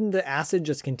 wouldn't the acid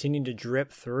just continue to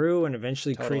drip through and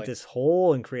eventually create this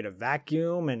hole and create a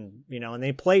vacuum? And, and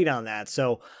they played on that.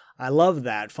 So I love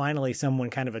that. Finally, someone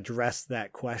kind of addressed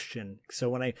that question. So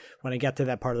when I get to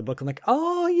that part of the book, I'm like,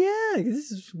 oh yeah,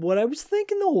 this is what I was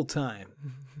thinking the whole time.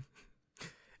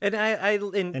 And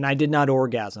I did not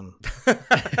orgasm. Oh,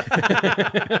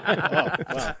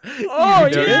 wow. Oh,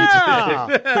 yeah!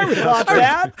 I thought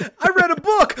that. I read a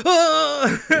book.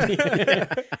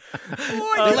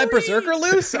 You let Berserker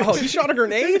loose? Oh, you shot a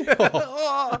grenade?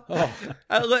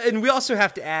 And we also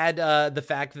have to add the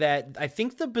fact that I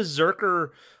think the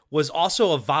Berserker was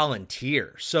also a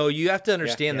volunteer. So you have to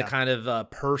understand the kind of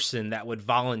person that would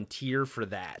volunteer for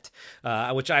that,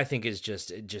 which I think is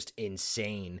just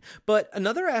insane. But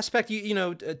another aspect,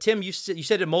 Tim, you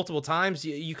said it multiple times,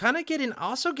 you kind of get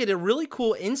a really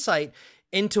cool insight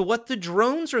into what the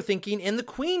drones are thinking and the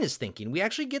Queen is thinking. We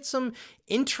actually get some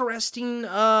interesting,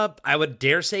 I would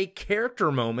dare say,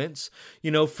 character moments,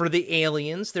 for the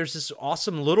aliens. There's this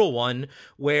awesome little one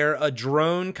where a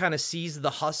drone kind of sees the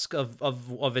husk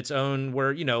of its own,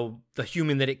 where, the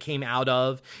human that it came out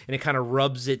of, and it kind of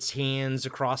rubs its hands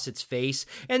across its face.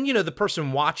 And, the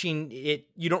person watching it,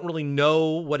 you don't really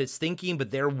know what it's thinking,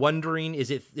 but they're wondering, does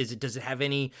it have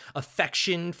any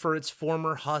affection for its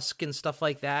former husk and stuff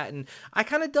like that? And I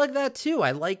kind of dug that too.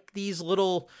 I like these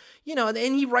little, and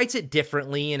he writes it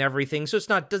differently and everything. So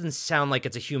doesn't sound like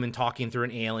it's a human talking through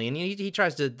an alien.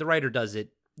 The writer does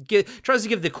it tries to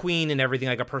give the queen and everything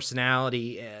like a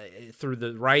personality through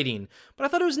the writing. But I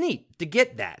thought it was neat to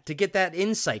get that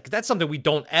insight. 'Cause that's something we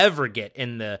don't ever get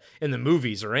in the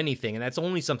movies or anything, and that's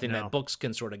only something that books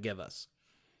can sort of give us.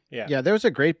 Yeah, there was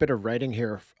a great bit of writing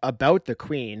here about the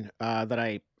queen that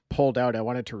I pulled out. I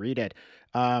wanted to read it.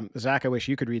 Zach, I wish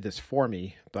you could read this for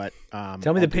me, but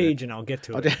tell me the page and I'll get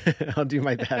to it. I'll do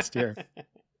my best here.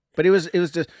 But it was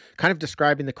just kind of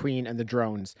describing the queen and the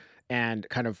drones and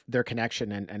kind of their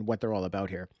connection and what they're all about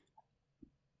here.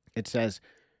 It says,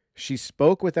 "She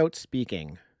spoke without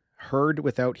speaking, heard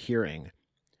without hearing.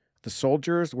 The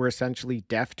soldiers were essentially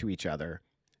deaf to each other.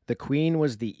 The queen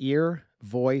was the ear,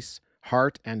 voice,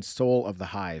 heart, and soul of the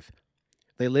hive.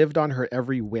 They lived on her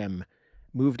every whim,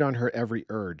 moved on her every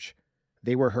urge.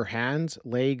 They were her hands,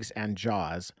 legs, and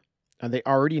jaws, and they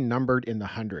already numbered in the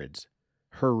hundreds.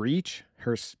 Her reach,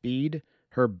 her speed,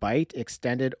 her bite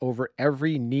extended over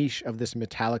every niche of this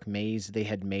metallic maze they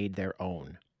had made their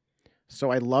own."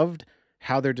 So I loved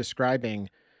how they're describing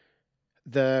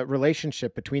the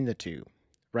relationship between the two,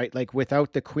 right? Like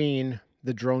without the queen,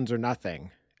 the drones are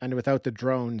nothing. And without the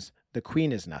drones, the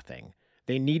queen is nothing.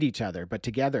 They need each other, but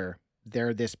together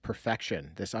they're this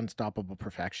perfection, this unstoppable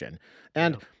perfection.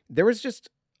 And there was just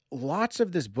lots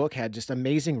of this book had just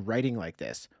amazing writing like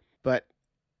this. But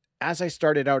as I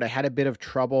started out, I had a bit of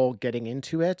trouble getting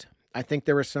into it. I think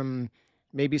there were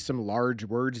maybe some large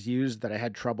words used that I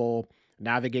had trouble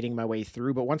navigating my way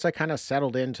through. But once I kind of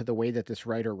settled into the way that this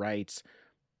writer writes,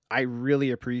 I really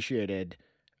appreciated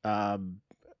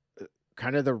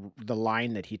kind of the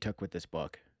line that he took with this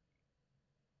book.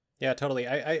 Yeah, totally.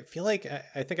 I feel like,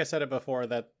 I think I said it before,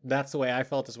 that's the way I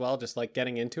felt as well, just like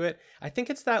getting into it. I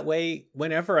think it's that way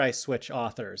whenever I switch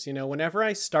authors. Whenever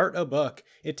I start a book,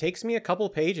 it takes me a couple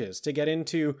pages to get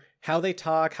into how they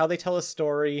talk, how they tell a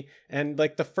story. And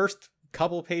like the first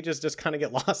couple pages just kind of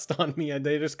get lost on me and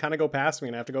they just kind of go past me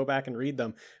and I have to go back and read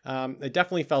them. I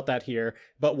definitely felt that here.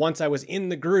 But once I was in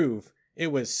the groove, it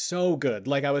was so good.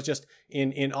 Like I was just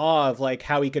in awe of like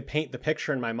how he could paint the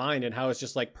picture in my mind and how I was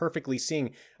just like perfectly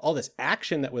seeing all this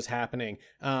action that was happening.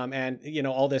 And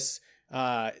all this,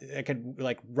 I could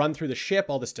like run through the ship,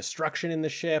 all this destruction in the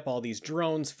ship, all these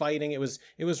drones fighting. It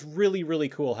was really, really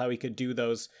cool how he could do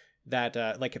those, that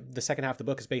like the second half of the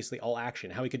book is basically all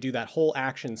action, how he could do that whole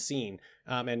action scene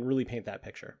and really paint that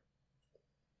picture.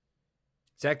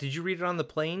 Zach, did you read it on the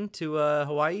plane to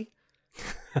Hawaii?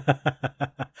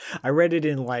 I read it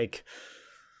in like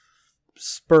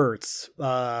spurts.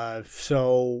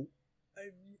 So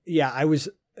yeah, I was,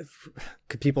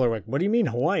 people are like, what do you mean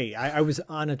Hawaii? I was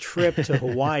on a trip to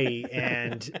Hawaii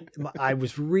and I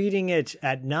was reading it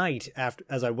at night after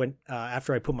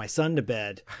I put my son to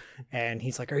bed, and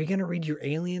he's like, are you going to read your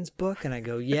aliens book? And I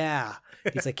go, yeah.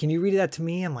 He's like, can you read that to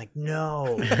me? I'm like,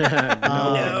 no.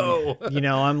 No.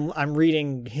 I'm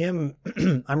reading him.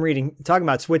 Talking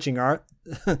about switching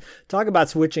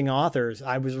authors.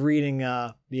 I was reading,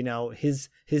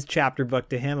 his chapter book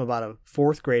to him about a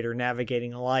fourth grader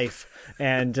navigating life.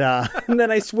 And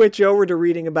then I switch over to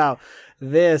reading about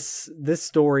this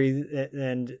story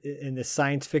and in the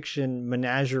science fiction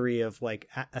menagerie of like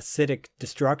acidic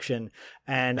destruction.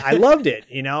 And I loved it.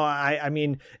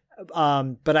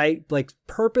 But I like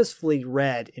purposefully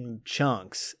read in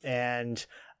chunks, and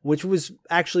which was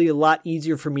actually a lot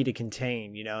easier for me to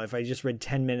contain. If I just read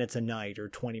 10 minutes a night or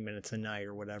 20 minutes a night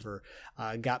or whatever,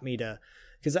 got me to,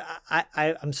 because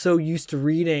I'm so used to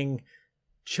reading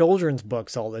children's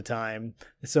books all the time.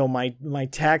 So my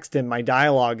text and my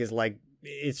dialogue is like,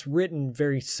 it's written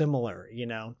very similar,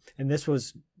 and this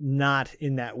was not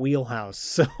in that wheelhouse.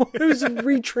 So it was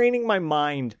retraining my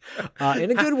mind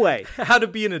in a good way. How to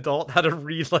be an adult, how to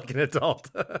read like an adult.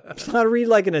 How to read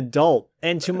like an adult,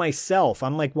 and to myself.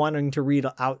 I'm like wanting to read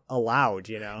out aloud,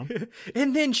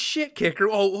 And then shit kicker.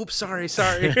 Oh, oops, sorry.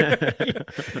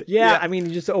 Yeah, I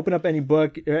mean, just open up any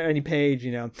book, any page,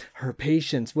 her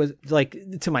patience was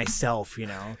like to myself,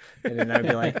 and then I'd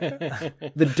be like,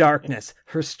 the darkness,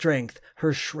 her strength,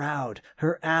 her shroud,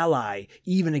 her ally,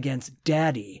 even against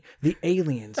daddy. The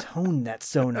aliens honed that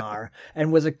sonar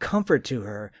and was a comfort to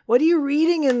her. What are you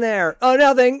reading in there? Oh,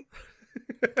 nothing.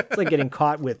 It's like getting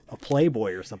caught with a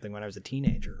Playboy or something when I was a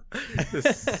teenager.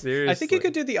 Seriously. I think you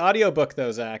could do the audiobook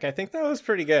though, Zach. I think that was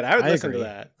pretty good. I would listen agree. to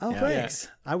that. Oh, thanks.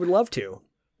 I would love to.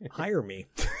 Hire me.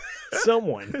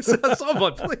 Someone.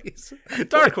 Someone, please.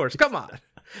 Dark Horse, come on.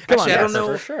 Come Actually, on, I don't know.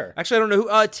 for sure. Actually, I don't know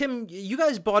who. Tim, you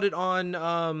guys bought it on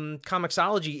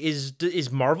Comixology.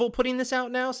 Is Marvel putting this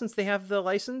out now since they have the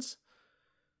license?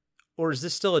 Or is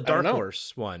this still a Dark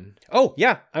Horse one? Oh,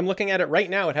 yeah. I'm looking at it right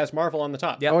now. It has Marvel on the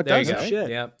top. Yep, Oh, it there does, you go. eh? Shit.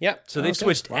 Yep. Yep. So they've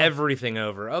switched everything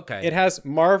over. Okay. It has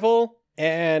Marvel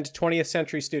and 20th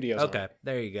Century Studios. Okay,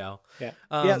 there you go. Yeah.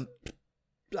 Yeah.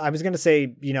 I was going to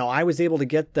say, I was able to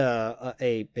get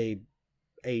a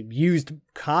used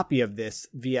copy of this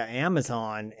via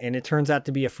Amazon, and it turns out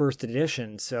to be a first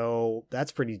edition. So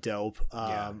that's pretty dope.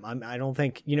 I don't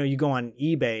think, you go on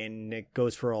eBay and it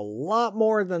goes for a lot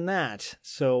more than that.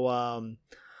 So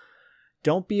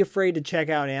don't be afraid to check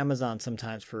out Amazon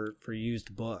sometimes for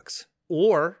used books.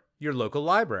 Or your local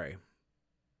library.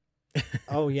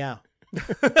 Oh, yeah.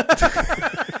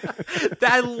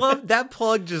 I love that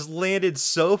plug, just landed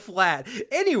so flat.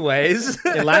 Anyways,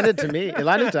 It landed to me. It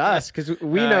landed to us because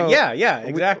we know. Yeah,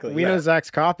 exactly. We know Zach's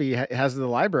copy has the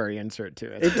library insert to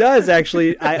it. It does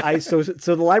actually. So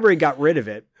the library got rid of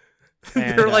it.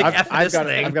 And, they're like, I've got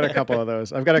a couple of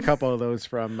those. I've got a couple of those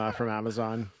from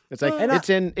Amazon. It's like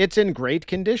it's in great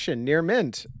condition, near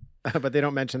mint. But they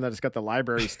don't mention that it's got the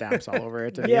library stamps all over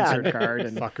it and the insert card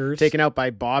and fuckers. Taken out by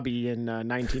Bobby in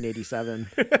 1987.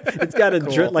 It's got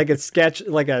like a sketch,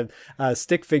 like a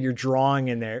stick figure drawing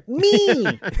in there.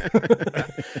 Me.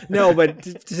 No, but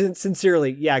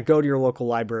sincerely, go to your local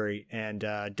library and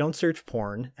don't search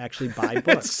porn. Actually, buy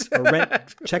books or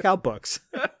check out books.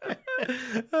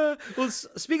 Well,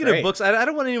 speaking of books, I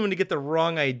don't want anyone to get the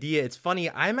wrong idea. It's funny.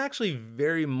 I'm actually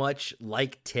very much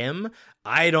like Tim.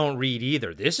 I don't read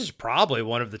either. This is probably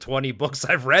one of the 20 books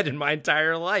I've read in my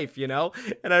entire life,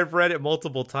 and I've read it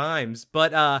multiple times.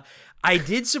 But I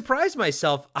did surprise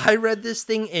myself. I read this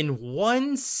thing in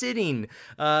one sitting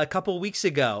a couple weeks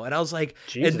ago, and I was like,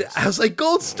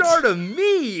 gold star to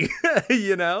me,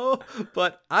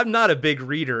 But I'm not a big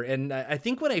reader, and I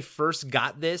think when I first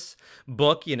got this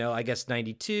book, I guess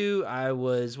 92, I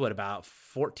was about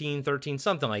 14, 13,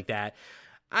 something like that.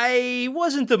 I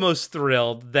wasn't the most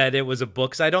thrilled that it was a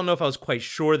book, so I don't know if I was quite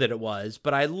sure that it was,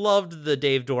 but I loved the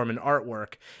Dave Dorman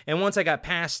artwork. And once I got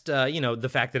past, the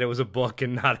fact that it was a book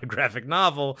and not a graphic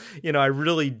novel, I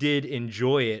really did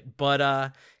enjoy it.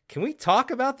 But can we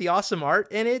talk about the awesome art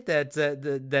in it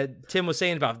that Tim was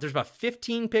saying about? There's about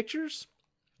 15 pictures.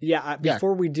 Yeah.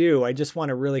 Before we do, I just want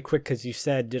to really quick, because you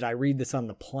said, did I read this on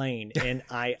the plane? And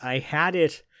I had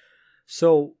it.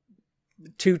 So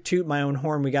toot my own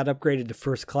horn, we got upgraded to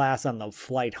first class on the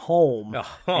flight home.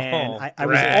 And I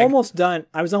was almost done.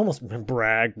 I was almost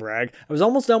brag. I was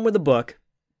almost done with the book,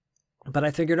 but I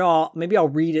figured, maybe I'll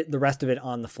read the rest of it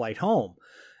on the flight home.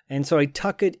 And so I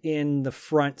tuck it in the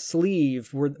front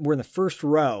sleeve. We're in the first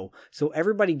row. So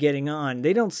everybody getting on,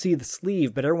 they don't see the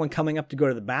sleeve, but everyone coming up to go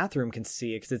to the bathroom can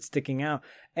see it because it's sticking out.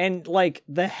 And like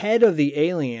the head of the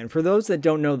alien, for those that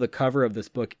don't know the cover of this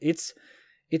book, it's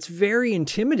very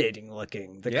intimidating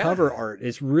looking. The cover art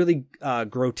is really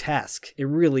grotesque. It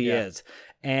really is.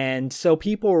 And so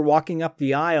people were walking up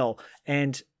the aisle,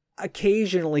 and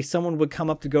occasionally someone would come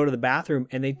up to go to the bathroom,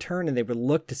 and they'd turn and they would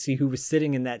look to see who was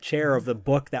sitting in that chair of the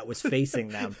book that was facing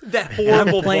them. That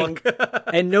horrible book.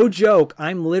 And no joke,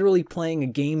 I'm literally playing a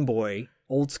Game Boy,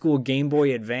 old school Game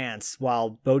Boy Advance, while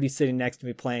Bodhi's sitting next to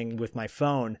me playing with my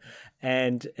phone.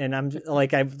 And I'm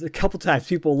like, a couple times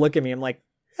people look at me, I'm like,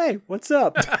 hey, what's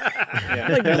up? Like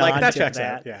that checks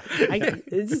out. Yeah,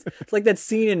 it's like that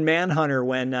scene in Manhunter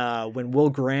when Will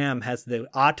Graham has the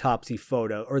autopsy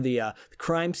photo or the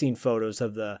crime scene photos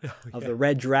of the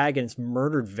Red Dragon's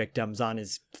murdered victims on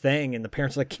his thing, and the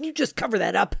parents are like, "Can you just cover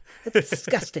that up? That's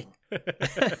disgusting."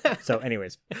 So,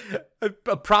 anyways,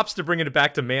 props to bringing it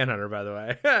back to Manhunter, by the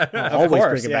way.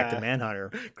 Always bring it back to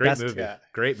Manhunter. Great movie.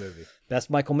 Great movie. Best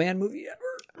Michael Mann movie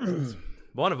ever.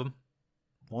 One of them.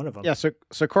 Yeah, so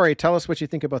Corey, tell us what you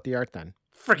think about the art then.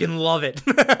 Freaking love it.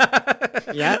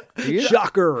 Yeah?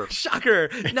 Shocker.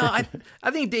 No,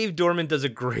 I think Dave Dorman does a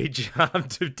great job.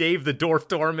 Dave the Dwarf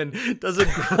Dorman does a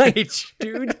great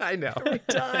dude. I know.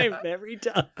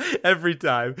 Every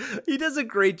time. He does a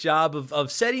great job of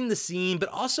setting the scene, but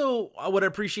also what I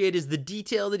appreciate is the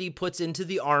detail that he puts into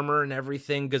the armor and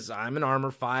everything, because I'm an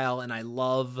armor file and I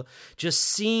love just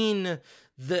seeing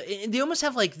they almost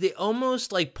have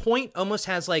Point almost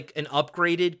has like an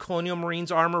upgraded Colonial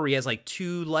Marines armor where he has like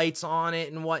two lights on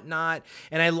it and whatnot.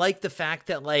 And I like the fact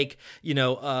that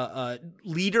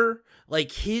Leader,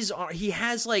 like he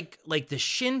has like the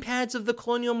shin pads of the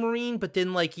Colonial Marine, but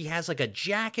then like he has like a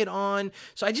jacket on.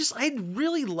 So I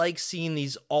really like seeing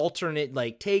these alternate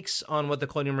like takes on what the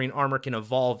Colonial Marine armor can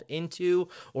evolve into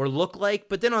or look like.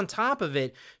 But then on top of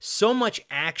it, so much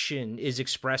action is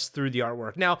expressed through the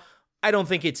artwork. Now, I don't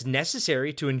think it's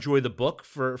necessary to enjoy the book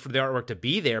for the artwork to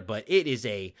be there, but it is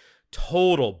a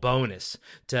total bonus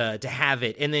to have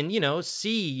it. And then,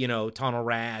 see, Tunnel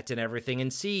Rat and everything,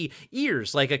 and see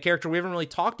Ears, like a character we haven't really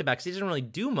talked about because he doesn't really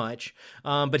do much.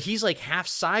 But he's like half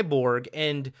cyborg,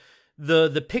 and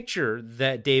the picture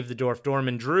that Dave the Dwarf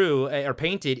Dorman drew or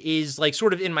painted is like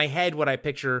sort of in my head what I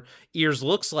picture Ears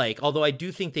looks like, although I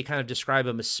do think they kind of describe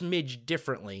him a smidge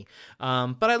differently.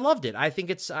 But I loved it. I think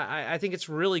it's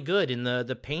really good, and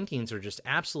the paintings are just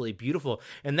absolutely beautiful.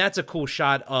 And that's a cool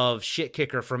shot of Shit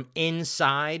Kicker from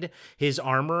inside his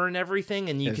armor and everything,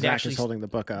 and you can Zach actually is holding the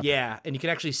book up. yeah, and you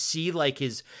can actually see like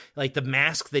the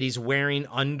mask that he's wearing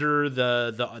under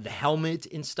the helmet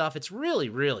and stuff. It's really,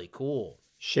 really cool.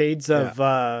 Shades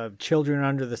of Children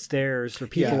Under the Stairs or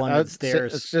People Under the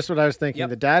Stairs. It's just what I was thinking. Yep.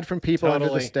 The dad from People Under the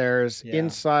Totally. Stairs Yeah.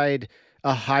 inside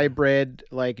a hybrid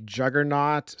like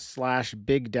Juggernaut /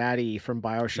 Big Daddy from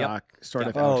BioShock sort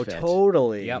of Oh, outfit.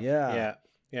 totally. Yep.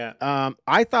 Yeah.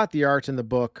 I thought the art in the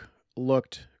book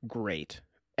looked great.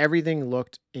 Everything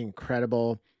looked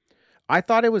incredible. I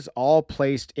thought it was all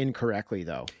placed incorrectly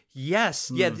though.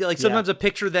 Yes. Yeah. Like sometimes a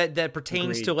picture that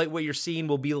pertains Agreed. to like what you're seeing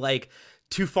will be like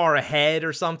too far ahead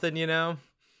or something, you know?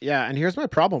 Yeah, and here's my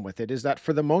problem with it is that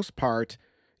for the most part,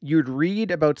 you'd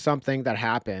read about something that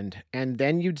happened and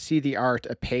then you'd see the art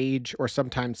a page or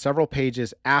sometimes several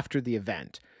pages after the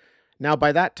event. Now,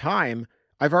 by that time,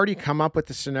 I've already come up with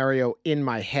the scenario in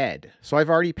my head. So I've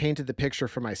already painted the picture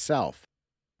for myself.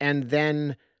 And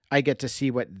then I get to see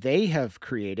what they have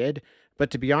created.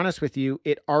 But to be honest with you,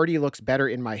 it already looks better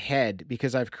in my head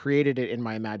because I've created it in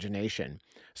my imagination.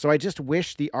 So I just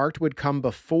wish the art would come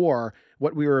before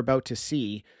what we were about to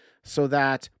see so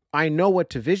that I know what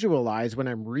to visualize when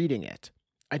I'm reading it.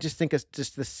 I just think it's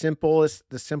just the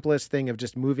simplest thing of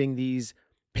just moving these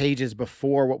pages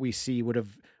before what we see would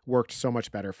have worked so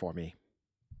much better for me.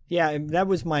 Yeah, and that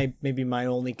was maybe my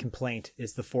only complaint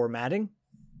is the formatting.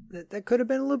 That could have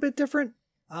been a little bit different.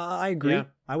 I agree. Yeah.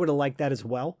 I would have liked that as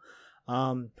well.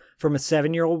 From a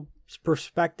 7-year-old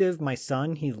perspective, my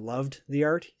son, he loved the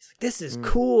art. He's like, this is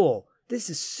cool. This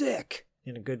is sick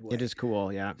in a good way. It is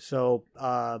cool, yeah. So,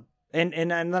 and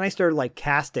then I started like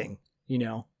casting,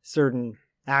 certain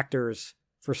actors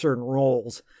for certain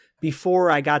roles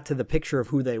before I got to the picture of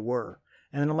who they were.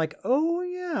 And then I'm like, oh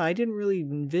yeah, I didn't really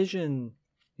envision,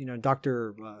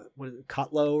 Dr. What is it,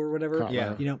 Kotlow or whatever,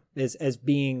 Kotlow. Yeah. As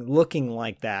being looking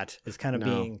like that, as kind of No.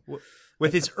 being,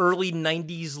 With his early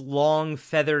 90s long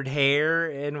feathered hair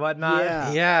and whatnot.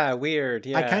 Yeah. Yeah, weird.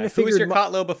 Yeah. I kinda Who was your figured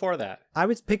Kotlow before that? I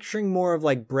was picturing more of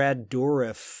like Brad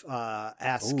Dourif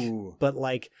esque, Ooh. but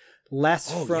like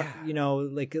less Oh, from yeah.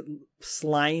 like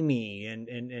slimy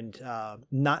and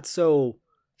not so.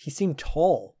 He seemed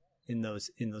tall in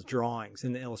those drawings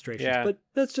in the illustrations, Yeah. but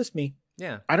that's just me.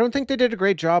 Yeah. I don't think they did a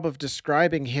great job of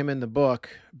describing him in the book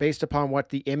based upon what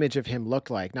the image of him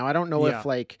looked like. Now, I don't know Yeah. if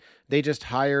like they just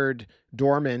hired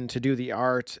Dorman to do the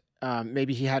art.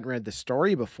 Maybe he hadn't read the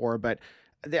story before, but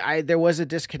there was a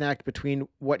disconnect between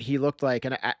what he looked like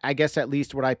and I guess at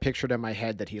least what I pictured in my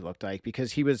head that he looked like,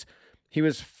 because he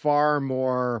was far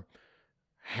more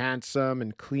handsome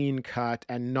and clean cut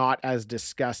and not as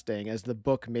disgusting as the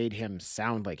book made him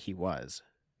sound like he was.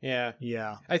 Yeah.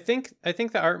 Yeah, I think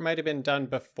the art might have been done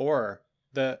before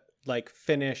the like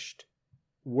finished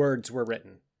words were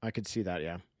written. I could see that,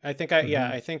 yeah. I think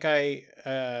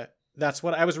that's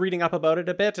what I was reading up about it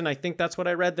a bit, and I think that's what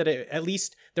I read, that at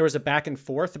least there was a back and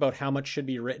forth about how much should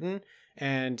be written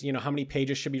and how many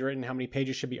pages should be written, how many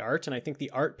pages should be art, and I think the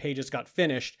art pages got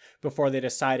finished before they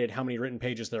decided how many written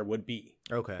pages there would be.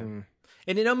 Okay.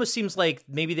 And it almost seems like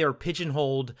maybe they were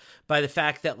pigeonholed by the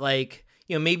fact that like,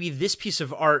 maybe this piece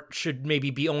of art should maybe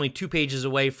be only 2 pages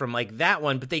away from like that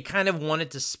one, but they kind of wanted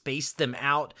to space them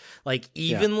out like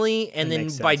evenly. And That then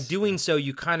makes by sense. doing so,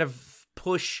 you kind of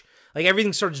push, like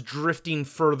everything starts drifting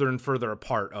further and further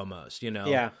apart almost,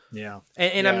 Yeah. yeah.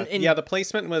 And the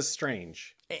placement was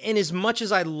strange. And as much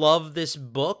as I love this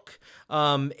book,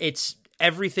 it's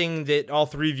everything that all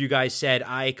three of you guys said,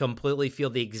 I completely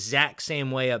feel the exact same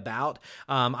way about.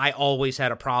 I always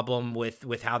had a problem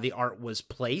with how the art was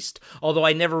placed, although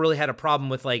I never really had a problem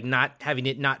with like not having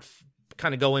it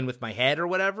kind of go in with my head or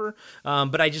whatever.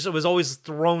 But I was always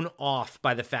thrown off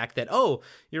by the fact that, oh,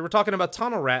 you were talking about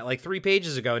Tunnel Rat like 3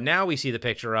 pages ago. Now we see the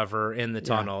picture of her in the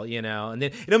tunnel, and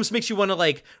then it almost makes you want to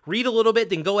like read a little bit,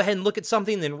 then go ahead and look at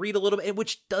something, then read a little bit,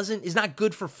 which is not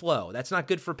good for flow. That's not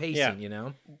good for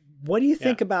pacing, What do you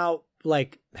think about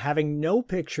like having no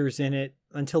pictures in it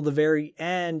until the very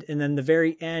end, and then the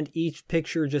very end, each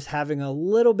picture just having a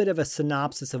little bit of a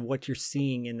synopsis of what you're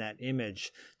seeing in that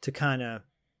image to kind of,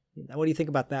 what do you think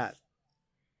about that?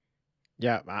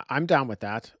 Yeah, I'm down with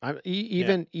that.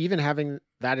 Even having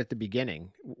that at the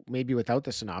beginning, maybe without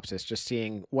the synopsis, just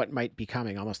seeing what might be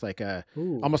coming, almost like a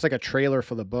trailer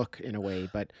for the book in a way.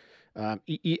 But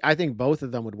I think both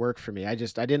of them would work for me. I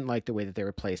didn't like the way that they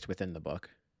were placed within the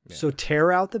book. So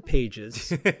tear out the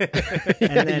pages.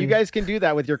 And then you guys can do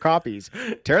that with your copies.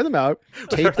 Tear them out,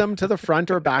 tape them to the front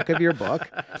or back of your book,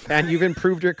 and you've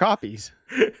improved your copies.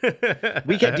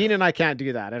 Dean and I can't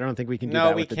do that. I don't think we can do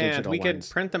that with the digital we ones.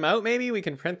 could print them out, maybe. We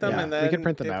can print them and then... we can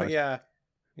print them out. Yeah.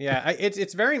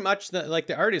 It's very much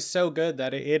the art is so good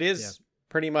that it is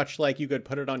pretty much like you could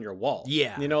put it on your wall.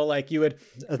 Yeah. You know, like you would...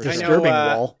 A disturbing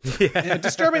wall. A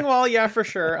disturbing wall, yeah, for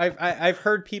sure. I've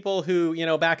heard people who, you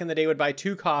know, back in the day would buy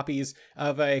 2 copies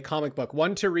of a comic book,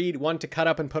 one to read, one to cut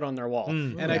up and put on their wall.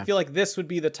 I feel like this would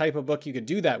be the type of book you could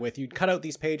do that with. You'd cut out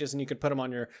these pages and you could put them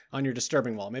on your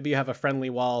disturbing wall. Maybe you have a friendly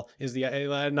wall is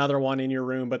another one in your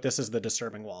room, but this is the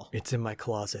disturbing wall. It's in my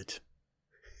closet.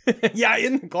 Yeah,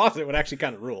 in the closet would actually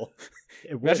kind of rule.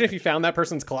 Imagine if you found that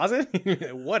person's closet.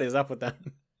 What is up with that?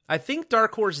 I think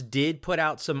Dark Horse did put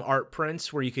out some art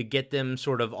prints where you could get them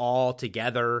sort of all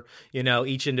together. You know,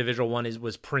 each individual one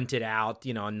was printed out,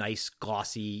 you know, a nice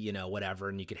glossy, you know, whatever,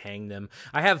 and you could hang them.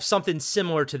 I have something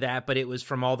similar to that, but it was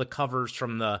from all the covers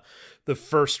from the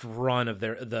first run of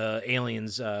the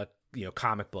Aliens, you know,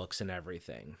 comic books and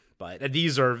everything. But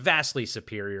these are vastly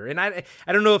superior. And I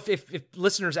don't know if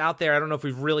listeners out there, I don't know if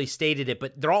we've really stated it,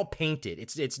 but they're all painted.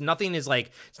 It's nothing is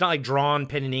like, it's not like drawn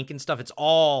pen and ink and stuff. It's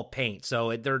all paint.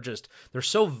 So they're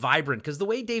so vibrant, because the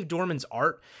way Dave Dorman's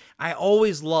art, I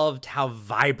always loved how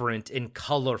vibrant and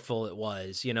colorful it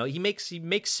was. You know, he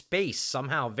makes space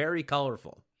somehow very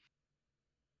colorful.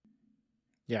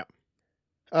 Yeah.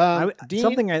 Dean, I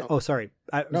was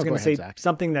going to say Zach.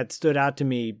 something that stood out to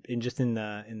me in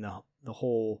the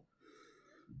whole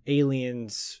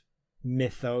Aliens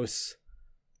mythos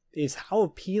is how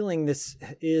appealing this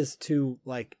is to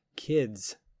like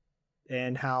kids,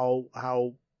 and how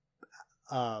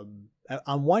on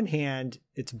one hand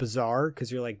it's bizarre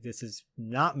because you're like, this is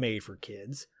not made for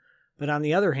kids, but on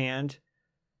the other hand,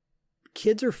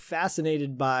 kids are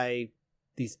fascinated by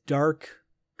these dark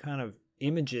kind of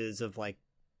images of like,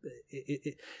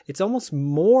 it's almost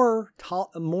more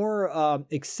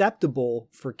acceptable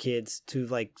for kids to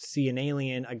like see an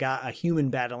alien, a human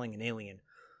battling an alien,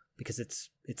 because it's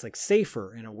like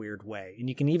safer in a weird way, and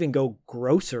you can even go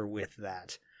grosser with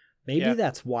that. Maybe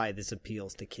that's why this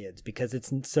appeals to kids, because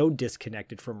it's so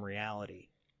disconnected from reality.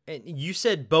 And you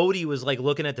said Bodhi was like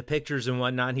looking at the pictures and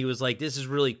whatnot, and he was like, this is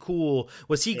really cool.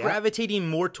 Was he gravitating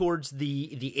more towards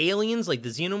the aliens, like the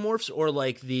xenomorphs, or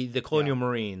like the colonial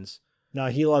marines? No,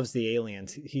 he loves the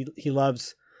aliens. He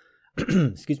loves.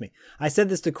 Excuse me. I said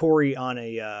this to Corey on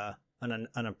a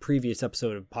previous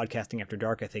episode of Podcasting After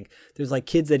Dark. I think there's like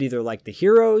kids that either like the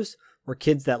heroes or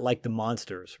kids that like the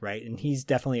monsters, right? And he's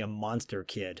definitely a monster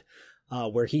kid,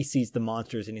 where he sees the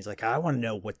monsters and he's like, I want to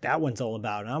know what that one's all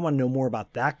about, and I want to know more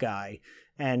about that guy.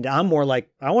 And I'm more like,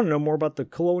 I want to know more about the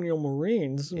colonial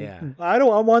marines. Yeah. I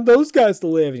want those guys to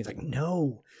live. And he's like,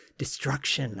 no.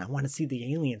 Destruction. I want to see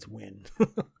the aliens win.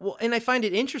 Well, and I find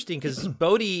it interesting because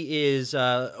Bodhi is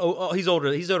he's older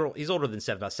than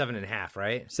 7, about 7.5,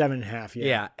 right? 7.5, yeah.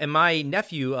 Yeah, and my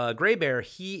nephew Gray Bear,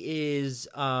 he is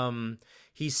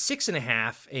he's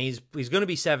 6.5, and he's going to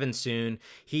be 7 soon.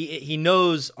 He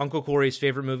knows Uncle Corey's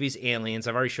favorite movie is Aliens.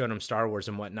 I've already shown him Star Wars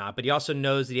and whatnot, but he also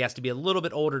knows that he has to be a little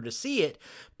bit older to see it.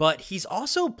 But he's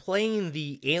also playing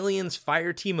the Aliens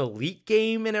Fireteam Elite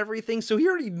game and everything, so he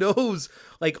already knows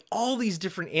like all these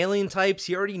different alien types.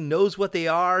 He already knows what they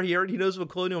are. He already knows what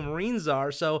Colonial Marines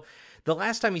are. So the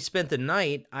last time he spent the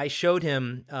night, I showed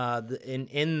him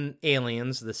in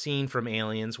Aliens, the scene from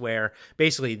Aliens where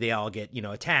basically they all get, you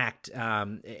know, attacked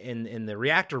in the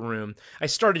reactor room. I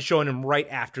started showing him right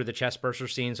after the chest burster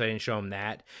scene, so I didn't show him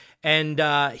that. And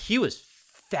he was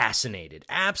fascinated,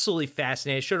 absolutely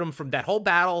fascinated. I showed him from that whole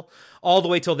battle all the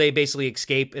way till they basically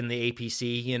escape in the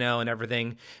APC, you know, and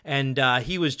everything. And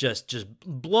he was just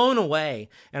blown away.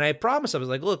 And I promised, I was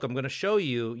like, look, I'm going to show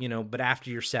you, you know, but after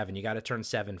you're 7, you got to turn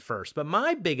 7 first. But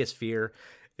my biggest fear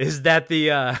is that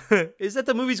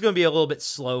the movie's going to be a little bit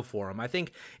slow for him. I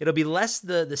think it'll be less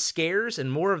the scares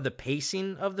and more of the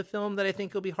pacing of the film that I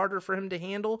think will be harder for him to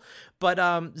handle. But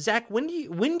Zach, when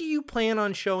do you plan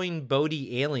on showing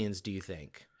Bodhi Aliens, do you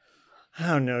think? I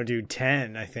don't know, dude.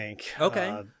 10, I think.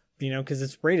 Okay. You know, because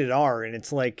it's rated R, and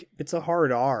it's like, it's a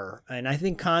hard R. And I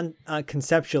think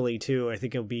conceptually too, I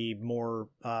think it'll be more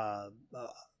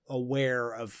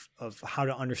aware of how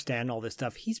to understand all this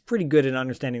stuff. He's pretty good at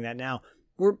understanding that now.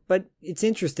 But it's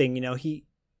interesting, you know, he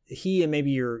and maybe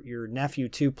your nephew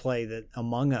too play the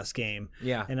Among Us game.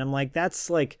 Yeah. And I'm like, that's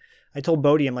like, I told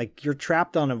Bodhi, I'm like, you're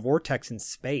trapped on a vortex in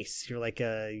space. You're like,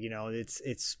 you know,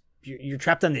 you're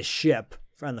trapped on this ship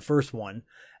on the first one.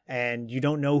 and you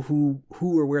don't know who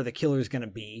or where the killer is going to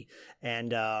be.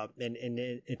 And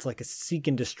it's like a seek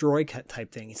and destroy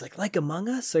type thing. He's like Among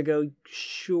Us? I go,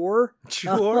 sure.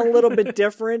 Sure. A little bit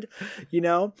different, you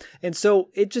know? And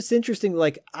so it's just interesting.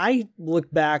 Like, I look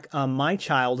back on my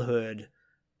childhood,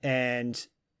 and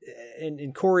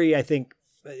Corey, I think,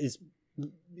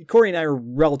 Corey and I are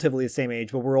relatively the same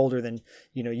age, but we're older than,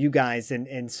 you guys.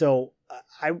 And so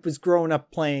I was growing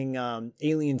up playing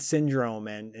Alien Syndrome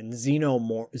and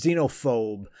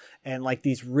Xenophobe and like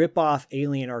these rip-off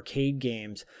Alien arcade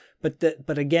games.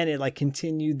 But again, it like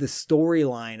continued the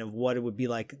storyline of what it would be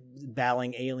like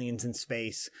battling aliens in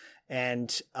space,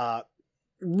 and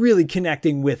really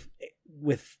connecting with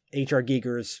H.R.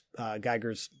 Geiger's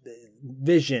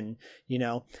vision,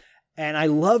 and I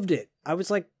loved it. I was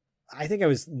like, I think I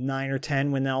was 9 or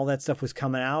 10 when all that stuff was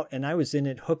coming out, and I was in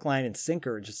it hook, line, and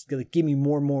sinker, just like, give me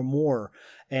more.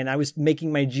 And I was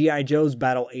making my G.I. Joes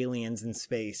battle aliens in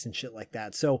space and shit like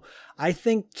that. So I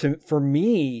think for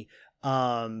me,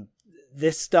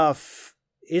 this stuff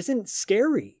isn't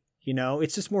scary,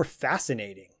 it's just more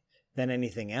fascinating than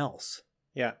anything else.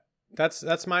 Yeah,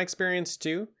 that's my experience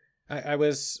too. I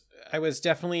was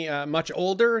definitely much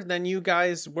older than you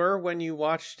guys were when you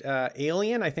watched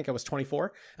Alien. I think I was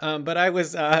 24. But I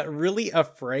was really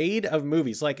afraid of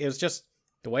movies. Like, it was just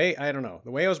the way I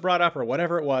was brought up or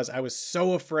whatever it was. I was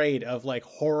so afraid of like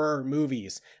horror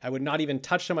movies. I would not even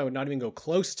touch them. I would not even go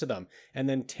close to them. And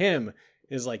then Tim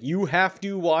is like, you have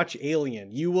to watch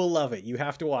Alien. You will love it. You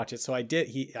have to watch it. So I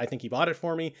did. I think he bought it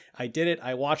for me. I did it.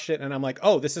 I watched it, and I'm like,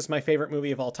 oh, this is my favorite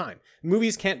movie of all time.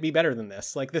 Movies can't be better than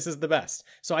this. Like, this is the best.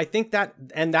 So I think that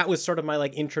was sort of my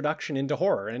like introduction into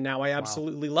horror, and now I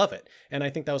absolutely love it. And I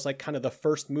think that was like kind of the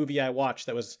first movie I watched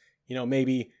that was,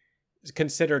 maybe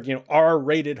considered,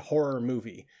 R-rated horror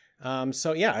movie.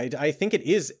 So yeah, I think it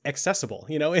is accessible.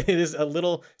 It is a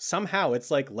little, somehow it's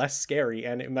like less scary,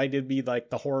 and it might be like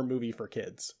the horror movie for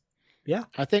kids. Yeah.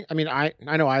 I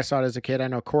know I saw it as a kid. I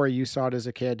know, Corey, you saw it as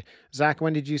a kid. Zach,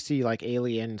 when did you see like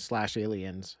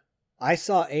Alien/Aliens? I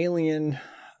saw Alien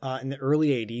in the early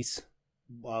 80s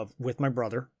with my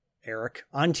brother, Eric,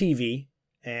 on TV.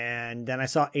 And then I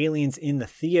saw Aliens in the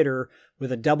theater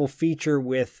with a double feature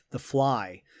with The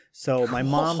Fly. So my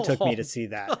mom took me to see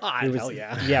that. God, it was, hell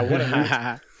yeah. Yeah, what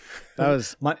a That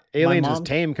was Aliens was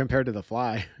tame compared to The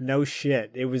Fly. No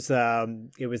shit. It was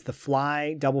The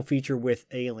Fly double feature with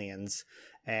Aliens,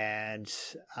 and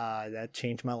that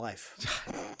changed my life.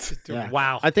 Yeah.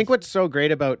 Wow. I think what's so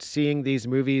great about seeing these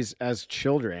movies as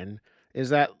children is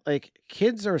that like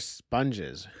kids are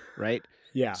sponges, right?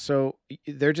 Yeah. So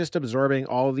they're just absorbing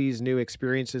all these new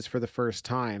experiences for the first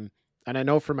time. And I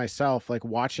know for myself, like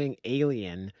watching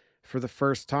Alien for the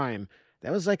first time,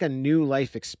 that was like a new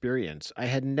life experience. I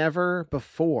had never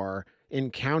before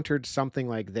encountered something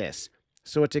like this.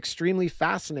 So it's extremely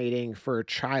fascinating for a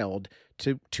child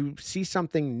to see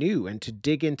something new and to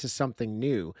dig into something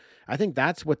new. I think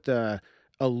that's what the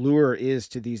allure is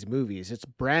to these movies. It's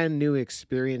brand new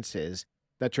experiences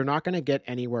that you're not going to get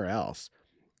anywhere else.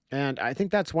 And I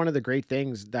think that's one of the great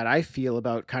things that I feel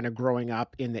about kind of growing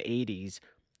up in the 80s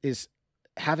is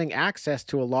having access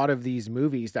to a lot of these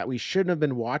movies that we shouldn't have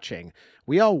been watching.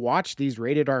 We all watch these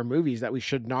rated R movies that we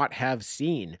should not have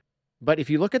seen. But if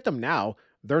you look at them now,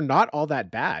 they're not all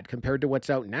that bad compared to what's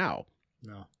out now.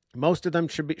 No. Most of them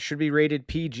should be rated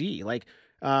PG. Like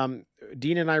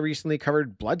Dean and I recently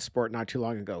covered Bloodsport not too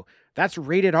long ago. That's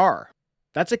rated R.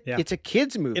 It's a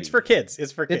kid's movie. It's for kids.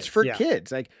 It's for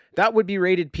kids. Like that would be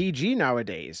rated PG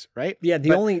nowadays, right? Yeah.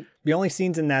 The only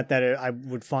scenes in that I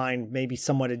would find maybe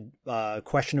somewhat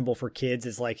questionable for kids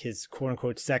is like his quote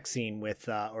unquote sex scene with,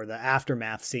 or the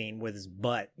aftermath scene with his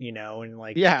butt, and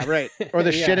like, yeah, right. Or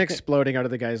the shit exploding out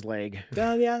of the guy's leg.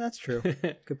 Yeah, that's true.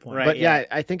 Good point. Right. But yeah,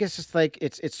 I think it's just like,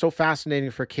 it's so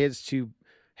fascinating for kids to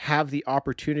have the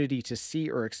opportunity to see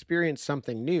or experience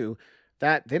something new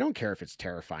that they don't care if it's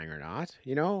terrifying or not,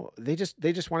 they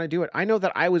just want to do it. I know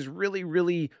that I was really,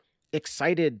 really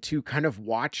excited to kind of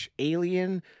watch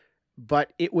Alien,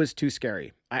 but it was too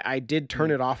scary. I did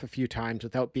turn it off a few times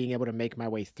without being able to make my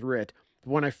way through it. But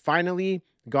when I finally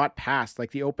got past like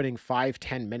the opening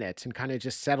 5-10 minutes and kind of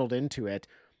just settled into it,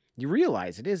 you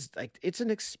realize it is like, it's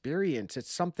an experience.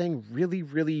 It's something really,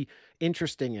 really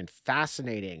interesting and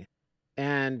fascinating.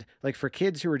 And like for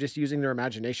kids who are just using their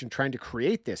imagination, trying to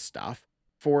create this stuff,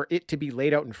 for it to be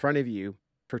laid out in front of you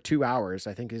for 2 hours,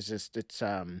 I think is just, it's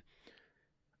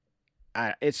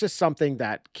just something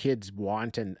that kids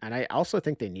want. And I also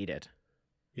think they need it.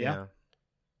 Yeah.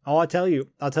 Oh, I'll tell you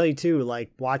too, like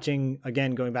watching,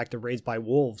 again, going back to Raised by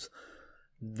Wolves,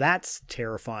 that's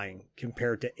terrifying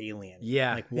compared to Alien.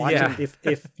 Yeah, like watching yeah.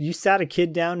 if you sat a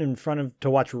kid down in front of to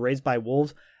watch Raised by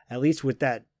Wolves, at least with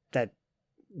that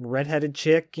redheaded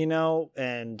chick,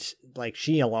 and like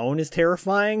she alone is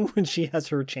terrifying when she has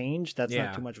her change. That's Yeah.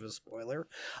 not too much of a spoiler.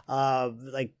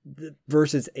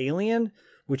 Versus Alien,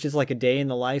 which is like a day in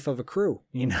the life of a crew,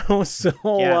 So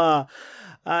Yeah.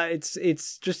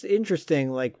 it's just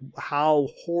interesting, like how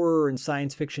horror and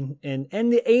science fiction and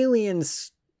the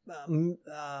Aliens, the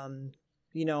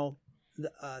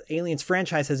Aliens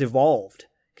franchise has evolved.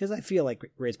 Because I feel like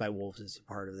Raised by Wolves is a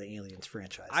part of the Aliens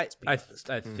franchise. I let's be honest.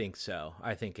 think so.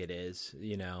 I think it is.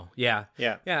 Yeah.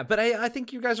 Yeah. But I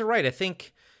think you guys are right. I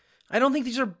don't think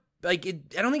these are I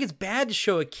don't think it's bad to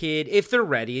show a kid if they're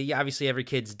ready. Obviously, every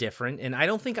kid's different, and I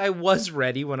don't think I was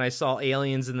ready when I saw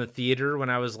Aliens in the theater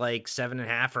when I was like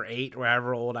 7.5 or 8, or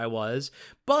however old I was.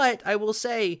 But I will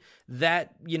say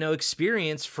that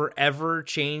experience forever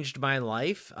changed my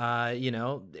life.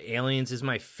 Aliens is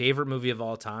my favorite movie of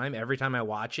all time. Every time I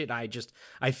watch it,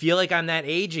 I feel like I'm that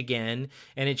age again,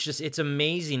 and it's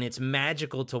amazing. It's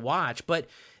magical to watch, but.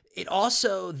 It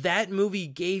also, that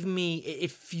movie it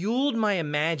fueled my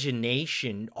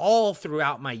imagination all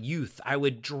throughout my youth. I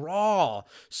would draw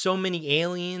so many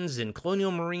aliens and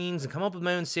colonial marines and come up with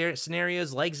my own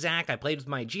scenarios. Like Zach, I played with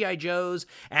my G.I. Joes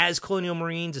as colonial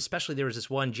marines, especially there was this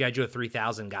one G.I. Joe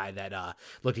 3000 guy that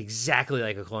looked exactly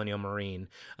like a colonial marine.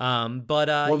 What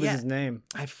was his name?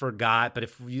 I forgot, but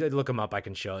if you look him up, I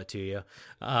can show it to you.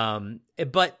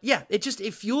 But yeah,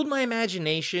 it fueled my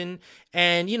imagination.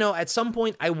 And, at some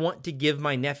point I want to give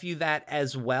my nephew that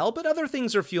as well, but other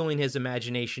things are fueling his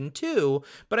imagination too.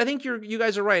 But I think you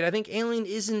guys are right. I think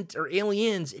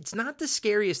Aliens, it's not the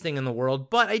scariest thing in the world,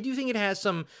 but I do think it has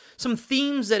some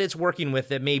themes that it's working with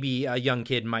that maybe a young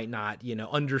kid might not,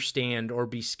 understand or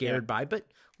be scared by, but a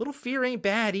little fear ain't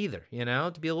bad either,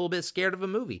 to be a little bit scared of a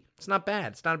movie. It's not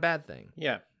bad. It's not a bad thing.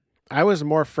 Yeah. I was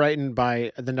more frightened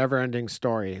by The Neverending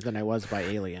Story than I was by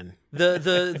Alien.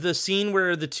 The scene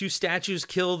where the two statues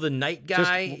kill the night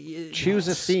guy. Choose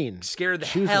a scene. Scared the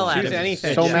Choose hell one. out of Choose me.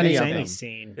 anything. So Yeah. many of Any them.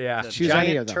 scene. Yeah. Choose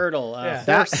any of Giant them. turtle,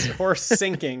 Yeah. horse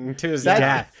sinking to his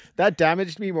death. That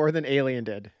damaged me more than Alien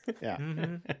did. Yeah.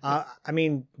 I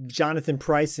mean, Jonathan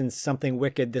Pryce in Something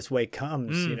Wicked This Way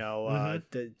Comes,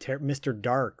 Mr.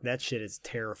 Dark, that shit is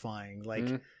terrifying.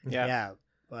 Like,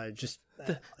 just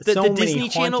The so many Disney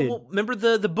Channel, haunted- remember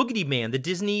the Boogity Man, the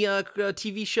Disney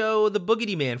TV show, the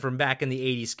Boogity Man from back in the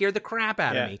 80s, scared the crap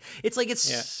out of me. It's like, it's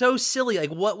so silly.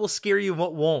 Like, what will scare you and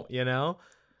what won't,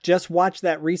 Just watched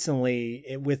that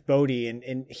recently with Bodie,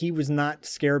 and he was not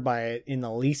scared by it in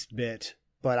the least bit.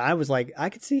 But I was like, I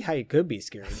could see how you could be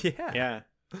scared.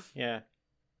 Yeah.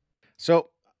 So,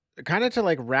 kind of to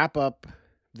like wrap up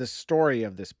the story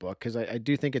of this book, because I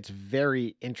do think it's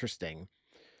very interesting.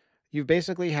 You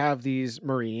basically have these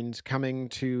Marines coming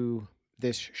to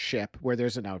this ship where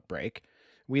there's an outbreak.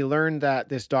 We learn that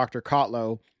this Dr.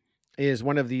 Kotlo is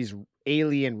one of these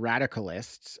alien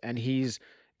radicalists, and he's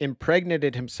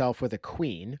impregnated himself with a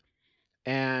queen,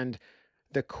 and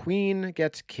the queen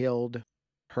gets killed,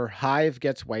 her hive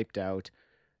gets wiped out,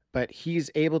 but he's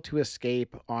able to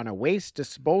escape on a waste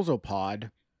disposal pod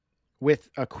with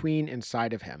a queen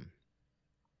inside of him.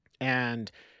 And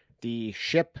the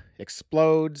ship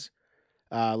explodes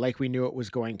like we knew it was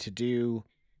going to do.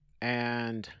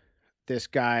 And this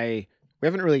guy, we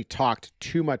haven't really talked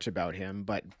too much about him,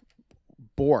 but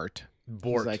Bort.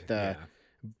 He's like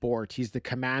Bort. He's the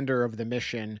commander of the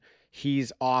mission.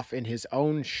 He's off in his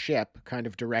own ship, kind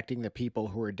of directing the people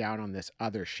who are down on this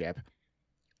other ship.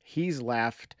 He's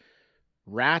left.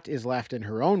 Rat is left in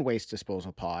her own waste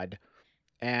disposal pod,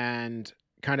 and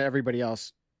kind of everybody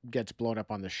else gets blown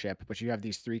up on the ship. But you have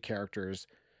these three characters,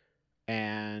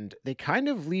 and they kind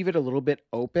of leave it a little bit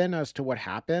open as to what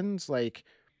happens. Like,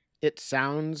 it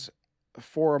sounds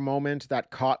for a moment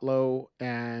that Kotlo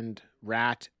and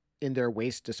Rat in their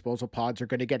waste disposal pods are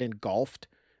going to get engulfed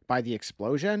by the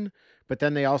explosion. But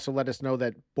then they also let us know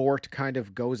that Bort kind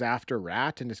of goes after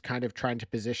Rat and is kind of trying to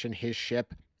position his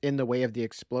ship in the way of the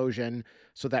explosion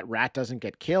so that Rat doesn't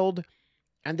get killed.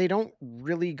 And they don't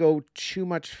really go too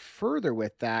much further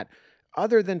with that,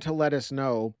 other than to let us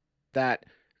know that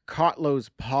Kotlo's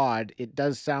pod, it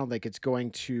does sound like it's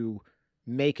going to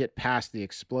make it past the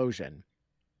explosion,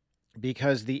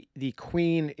 because the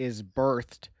queen is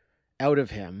birthed out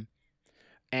of him,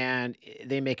 and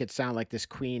they make it sound like this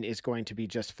queen is going to be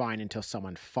just fine until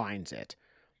someone finds it.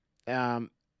 There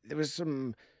was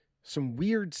some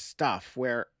weird stuff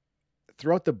where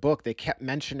throughout the book they kept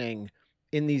mentioning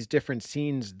in these different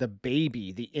scenes the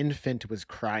baby, the infant was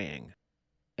crying,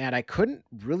 and I couldn't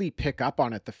really pick up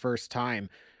on it the first time.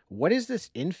 what is this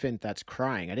infant that's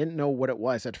crying? I didn't know what it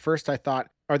was. At first I thought,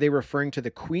 are they referring to the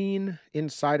queen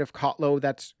inside of Kotlo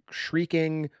that's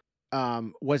shrieking?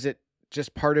 Was it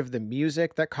just part of the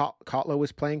music that Kotlo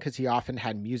was playing? Because he often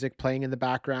had music playing in the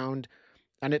background.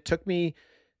 And it took me,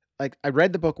 like, I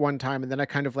read the book one time and then I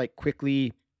kind of like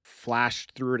quickly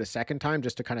flashed through it a second time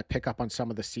just to kind of pick up on some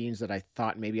of the scenes that I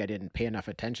thought maybe I didn't pay enough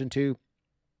attention to.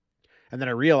 And then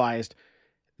I realized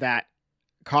that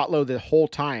Kotlo the whole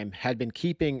time had been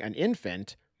keeping an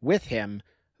infant with him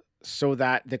so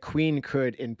that the queen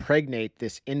could impregnate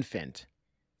this infant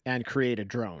and create a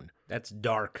drone. That's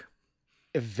dark.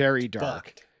 Very dark.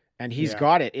 Fucked. And he's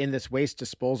got it in this waste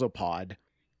disposal pod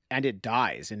and it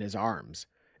dies in his arms.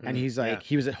 And he's like,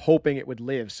 he was hoping it would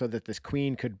live so that this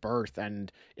queen could birth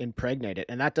and impregnate it.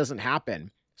 And that doesn't happen.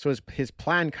 So his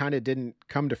plan kind of didn't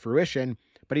come to fruition.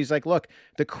 But he's like, look,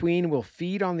 the queen will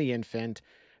feed on the infant.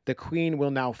 The queen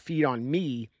will now feed on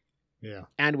me. Yeah.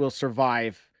 And will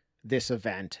survive this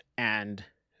event and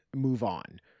move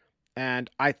on. And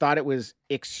I thought it was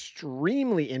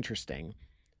extremely interesting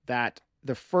that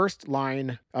the first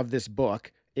line of this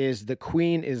book is the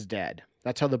queen is dead.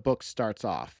 That's how the book starts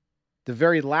off. The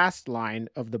very last line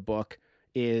of the book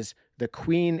is the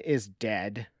queen is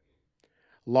dead.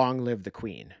 Long live the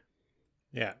queen.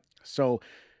 Yeah. So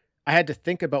I had to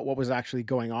think about what was actually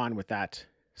going on with that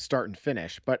start and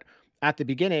finish. But at the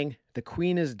beginning, the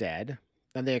queen is dead.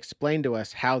 And they explain to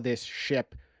us how this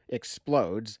ship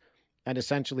explodes. And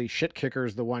essentially Shitkicker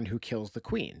is the one who kills the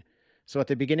queen. So at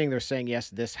the beginning, they're saying, yes,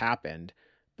 this happened.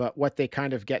 But what they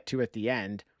kind of get to at the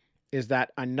end is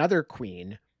that another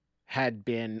queen had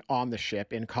been on the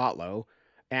ship in Kotlo.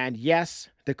 And yes,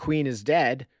 the queen is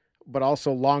dead, but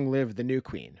also long live the new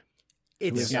queen.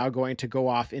 Who is now going to go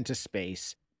off into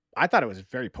space. I thought it was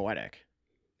very poetic.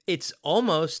 It's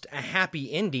almost a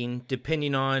happy ending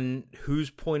depending on whose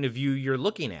point of view you're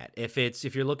looking at. If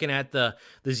you're looking at the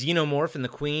xenomorph and the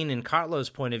queen and Kotlo's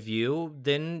point of view,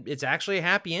 then it's actually a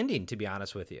happy ending, to be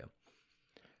honest with you.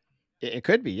 It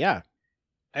could be, yeah.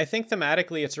 I think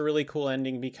thematically it's a really cool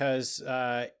ending because,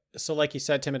 so like you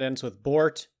said, Tim, it ends with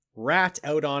Bort, Rat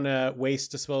out on a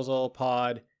waste disposal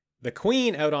pod, the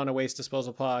queen out on a waste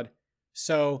disposal pod.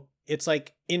 So it's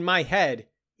like, in my head,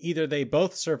 either they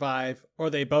both survive or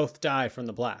they both die from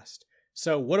the blast.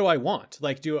 So what do I want?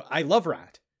 Like, I love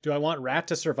Rat. Do I want Rat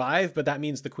to survive, but that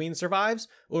means the queen survives?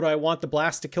 Or do I want the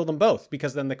blast to kill them both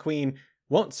because then the queen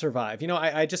won't survive? You know,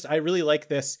 I really like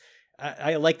this.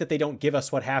 I like that they don't give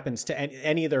us what happens to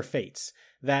any of their fates.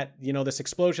 That, you know, this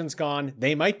explosion's gone.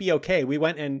 They might be okay. We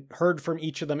went and heard from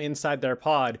each of them inside their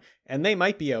pod, and they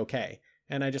might be okay.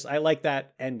 And I like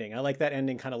that ending. I like that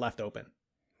ending kind of left open.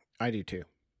 I do too.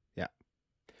 Yeah.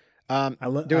 I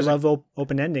love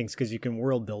open endings because you can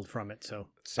world build from it. So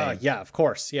yeah, of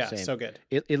course. Yeah, Same. So good.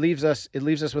 It leaves us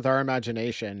with our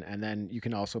imagination, and then you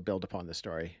can also build upon the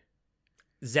story.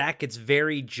 Zach, it's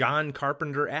very John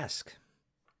Carpenter-esque.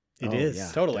 It is. Yeah,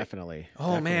 totally. Definitely.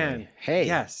 Oh, definitely. man. Hey.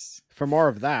 Yes. For more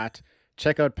of that,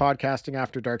 check out Podcasting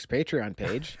After Dark's Patreon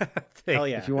page. Hell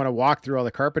yeah. If you want to walk through all the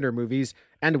Carpenter movies.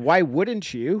 And why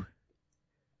wouldn't you?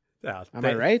 Oh, Am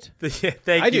I right?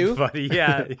 Thank you, buddy.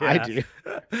 Yeah, I do.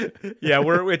 Yeah,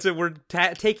 we're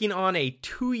taking on a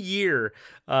 2-year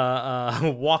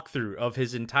walkthrough of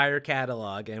his entire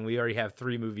catalog, and we already have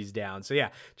 3 movies down. So yeah,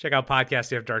 check out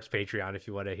Podcast After Dark's Patreon if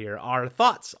you want to hear our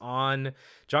thoughts on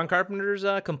John Carpenter's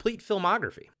complete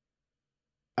filmography.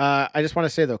 I just want to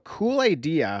say, the cool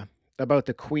idea about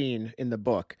the queen in the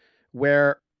book,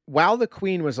 where while the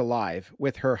queen was alive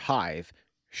with her hive,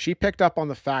 she picked up on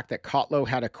the fact that Kotlo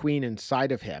had a queen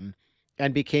inside of him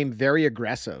and became very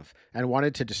aggressive and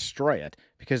wanted to destroy it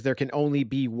because there can only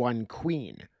be one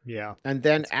queen. Yeah. And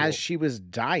then as she was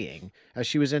dying, as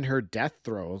she was in her death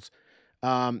throes,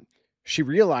 she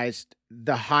realized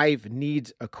the hive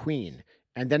needs a queen.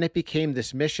 And then it became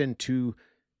this mission to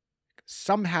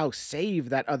somehow save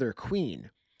that other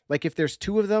queen. Like, if there's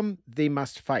 2 of them, they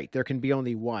must fight. There can be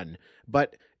only one.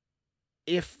 But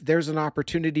if there's an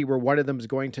opportunity where one of them is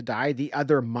going to die, the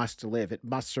other must live. It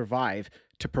must survive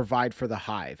to provide for the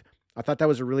hive. I thought that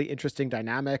was a really interesting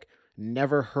dynamic.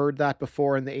 Never heard that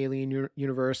before in the Alien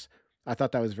universe. I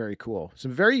thought that was very cool.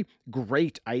 Some very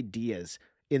great ideas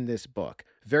in this book.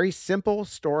 Very simple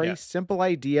story, simple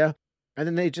idea. And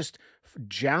then they just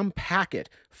jam pack it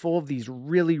full of these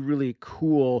really, really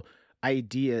cool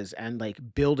ideas and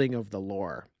like building of the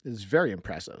lore. It's very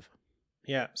impressive.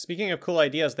 Yeah. Speaking of cool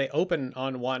ideas, they open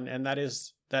on one, and that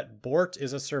is that Bort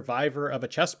is a survivor of a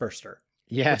chestburster.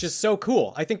 Yes. Which is so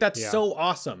cool. I think that's so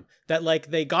awesome that like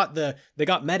they got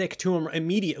medic to him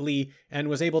immediately and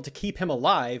was able to keep him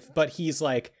alive, but he's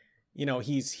like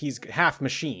he's half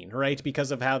machine, right?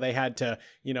 Because of how they had to,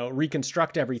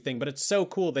 reconstruct everything. But it's so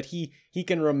cool that he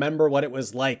can remember what it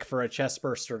was like for a chest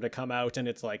burster to come out, and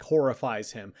it's like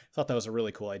horrifies him. I thought that was a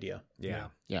really cool idea. Yeah.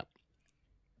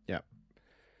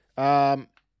 A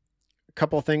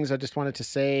couple of things I just wanted to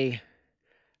say.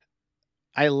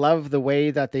 I love the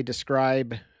way that they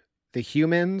describe the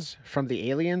humans from the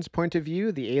aliens' point of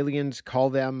view. The aliens call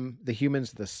the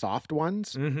humans the soft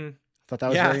ones. Mm-hmm. Thought that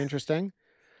was very interesting.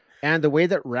 And the way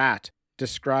that Rat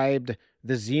described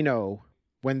the Xeno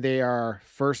when they are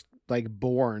first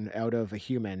born out of a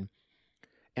human,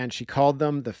 and she called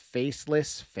them the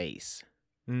faceless face,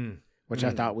 which I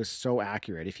thought was so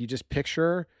accurate. If you just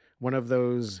picture one of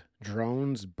those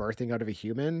drones birthing out of a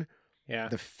human,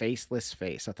 the faceless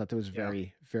face. I thought that was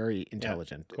very, very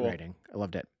intelligent writing. I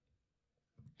loved it.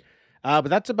 But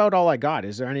that's about all I got.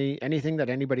 Is there anything that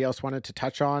anybody else wanted to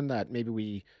touch on that maybe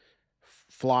we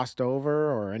flossed over,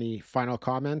 or any final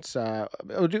comments?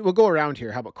 We'll go around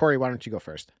here. How about Corey? Why don't you go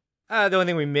first? The only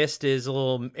thing we missed is a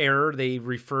little error. They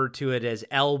referred to it as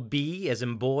LB, as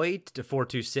in boy, to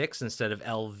 426 instead of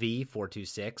LV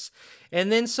 426.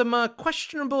 And then some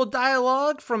questionable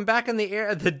dialogue from back in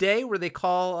the day where they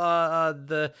call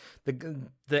the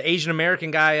Asian American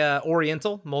guy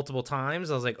Oriental multiple times.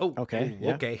 I was like,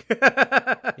 okay.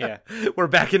 Yeah. We're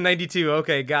back in 92.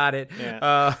 Okay, got it.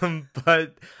 Yeah.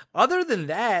 But other than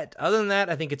that,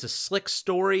 I think it's a slick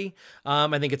story.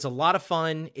 I think it's a lot of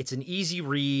fun. It's an easy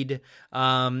read.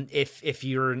 If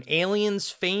you're an Aliens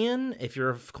fan, if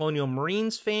you're a Colonial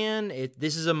Marines fan,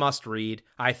 this is a must read,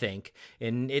 I think.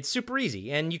 And it's super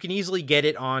easy, and you can easily get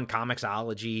it on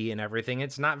Comixology and everything.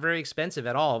 It's not very expensive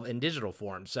at all in digital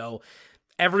form. So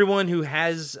everyone who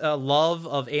has a love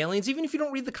of aliens, even if you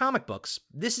don't read the comic books,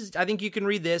 I think you can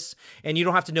read this, and you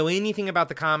don't have to know anything about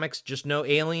the comics. Just know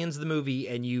Aliens, the movie,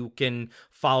 and you can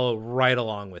follow right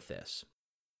along with this.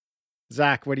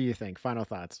 Zach, what do you think? Final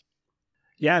thoughts?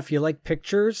 Yeah, if you like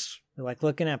pictures, you like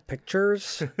looking at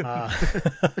pictures.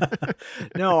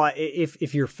 No,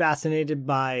 if you're fascinated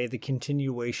by the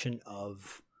continuation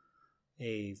of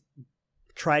a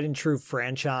tried and true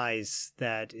franchise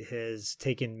that has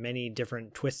taken many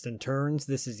different twists and turns,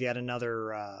 this is yet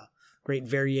another great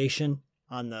variation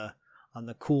on the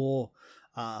cool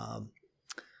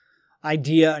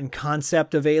idea and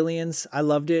concept of Aliens. I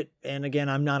loved it. And again,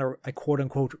 I'm not a quote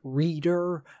unquote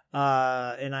reader,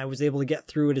 and I was able to get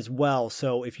through it as well.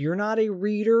 So if you're not a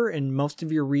reader and most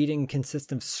of your reading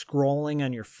consists of scrolling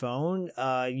on your phone,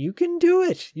 you can do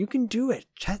it. You can do it.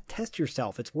 Test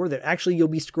yourself. It's worth it. Actually, you'll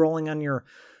be scrolling on your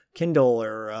Kindle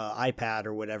or iPad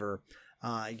or whatever.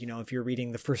 If you're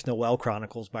reading the First Noel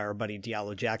Chronicles by our buddy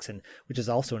Diallo Jackson, which is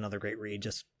also another great read,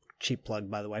 just cheap plug,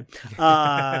 by the way.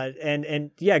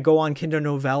 And go on Kindle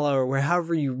Novella or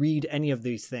wherever you read any of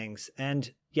these things.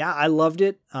 And yeah, I loved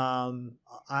it.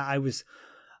 I was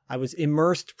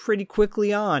immersed pretty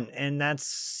quickly on, and that's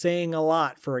saying a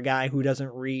lot for a guy who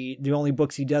doesn't read. The only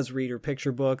books he does read are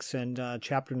picture books and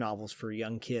chapter novels for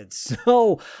young kids.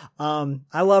 So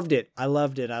I loved it. I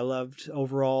loved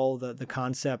overall the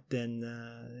concept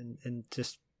and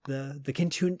just the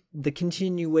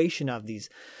continuation of these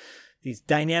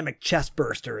dynamic chest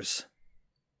bursters.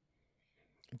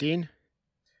 Dean?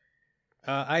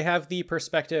 I have the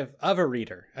perspective of a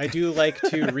reader. I do like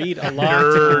to read a lot.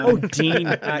 Nerd. Dean.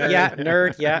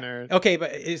 Nerd. Yeah. Nerd. Okay,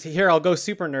 but here I'll go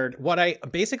super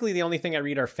nerd. Basically the only thing I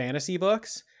read are fantasy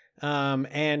books,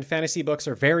 and fantasy books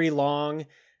are very long.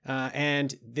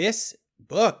 And this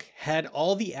book had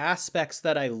all the aspects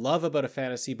that I love about a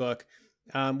fantasy book,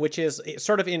 which is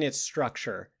sort of in its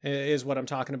structure is what I'm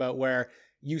talking about, where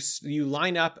you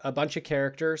line up a bunch of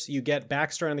characters, you get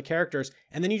backstory on the characters,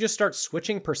 and then you just start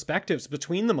switching perspectives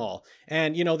between them all.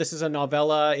 And, this is a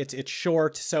novella, it's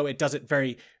short, so it does it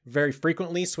very, very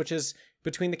frequently, switches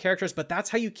between the characters, but that's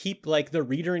how you keep the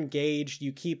reader engaged,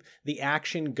 you keep the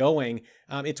action going.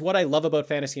 It's what I love about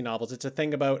fantasy novels. It's a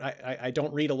thing about, I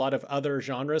don't read a lot of other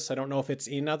genres, I don't know if it's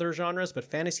in other genres, but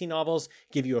fantasy novels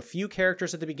give you a few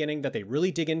characters at the beginning that they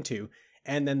really dig into,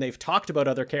 and then they've talked about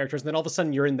other characters, and then all of a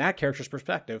sudden you're in that character's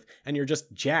perspective, and you're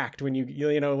just jacked when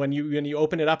you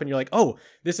open it up and you're like, oh,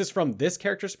 this is from this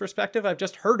character's perspective, I've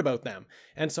just heard about them.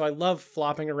 And so I love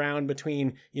flopping around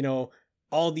between,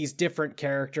 all these different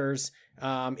characters.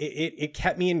 It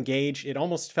kept me engaged. It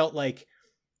almost felt like,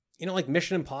 like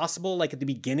Mission Impossible, like at the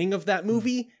beginning of that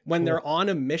movie, when they're on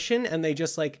a mission and they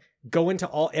just go into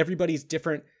everybody's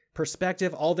different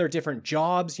perspective, all their different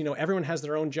jobs, everyone has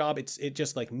their own job. It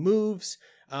just moves.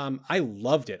 I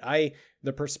loved it.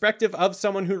 The perspective of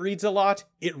someone who reads a lot,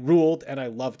 it ruled, and I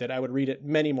loved it. I would read it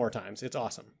many more times. It's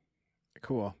awesome.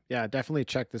 Cool. Yeah, definitely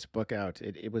check this book out.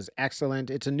 It was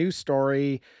excellent. It's a new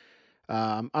story,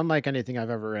 unlike anything I've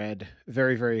ever read.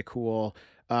 Very, very cool.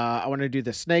 I want to do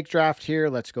the snake draft here.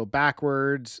 Let's go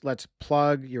backwards. Let's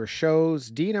plug your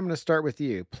shows. Dean, I'm going to start with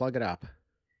you. Plug it up.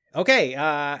 Okay,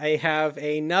 I have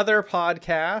another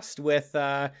podcast with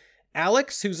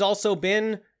Alex, who's also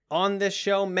been on this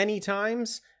show many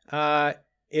times.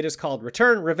 It is called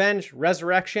Return, Revenge,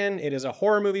 Resurrection. It is a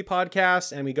horror movie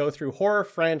podcast, and we go through horror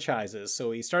franchises.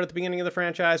 So we start at the beginning of the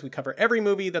franchise. We cover every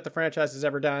movie that the franchise has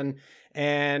ever done.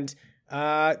 And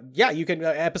you can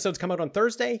episodes come out on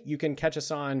Thursday. You can catch us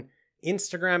on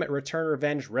Instagram at Return,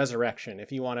 Revenge, Resurrection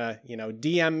if you want to,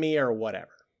 DM me or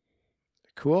whatever.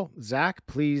 Cool. Zach,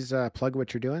 please plug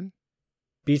what you're doing.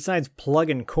 Besides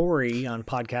plugging Corey on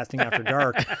Podcasting After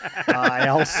Dark, I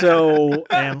also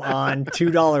am on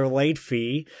 $2 Late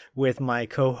Fee with my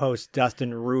co-host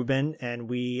Dustin Rubin, and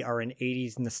we are an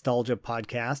 80s nostalgia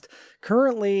podcast.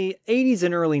 Currently 80s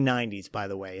and early 90s, by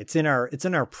the way. It's in our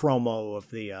promo of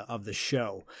the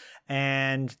show.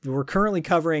 And we're currently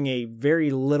covering a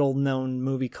very little known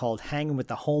movie called Hanging with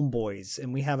the Homeboys.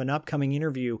 And we have an upcoming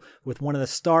interview with one of the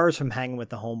stars from Hanging with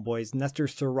the Homeboys, Nestor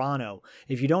Serrano.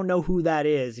 If you don't know who that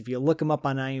is, if you look him up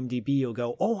on IMDb, you'll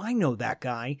go, oh, I know that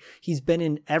guy. He's been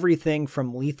in everything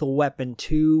from Lethal Weapon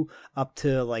 2 up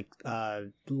to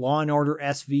Law and Order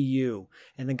SVU.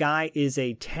 And the guy is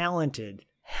a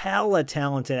hella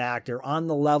talented actor on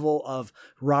the level of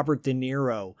Robert De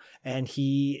Niro, and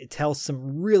he tells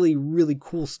some really, really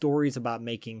cool stories about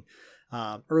making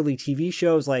early TV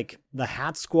shows like The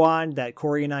Hat Squad that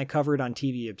Corey and I covered on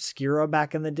TV Obscura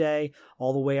back in the day,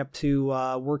 all the way up to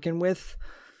working with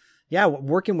De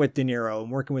Niro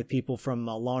and working with people from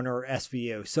Law and Order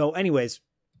SVU. So anyways,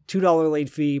 $2 late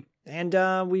fee, and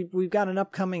we've got an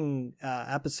upcoming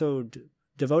episode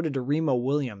devoted to Remo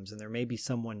Williams, and there may be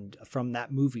someone from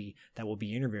that movie that we'll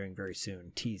be interviewing very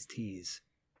soon. Tease.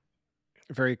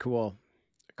 Very cool.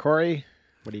 Corey,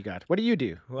 what do you got? What do you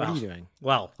do? What are you doing?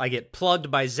 Well, I get plugged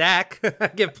by Zach.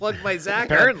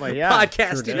 Apparently, yeah.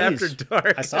 Podcasting After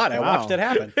Dark. I saw it. I watched it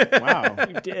happen. Wow.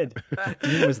 You did.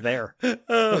 Dean was there.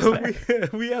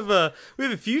 We have a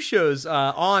few shows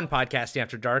on Podcasting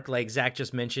After Dark, like Zach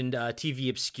just mentioned. TV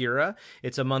Obscura.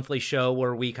 It's a monthly show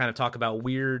where we kind of talk about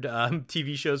weird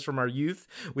TV shows from our youth.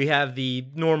 We have the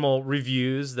normal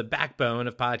reviews, the backbone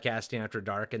of Podcasting After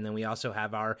Dark, and then we also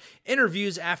have our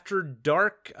Interviews After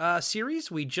Dark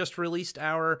series. We just released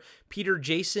our Peter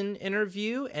Jason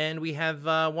interview, and we have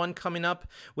one coming up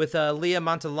with Leah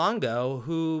Montalongo,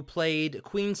 who played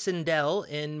Queen Sindel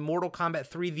in Mortal Kombat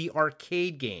 3, the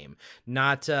arcade game.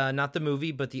 Not the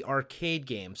movie, but the arcade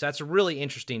game. So that's a really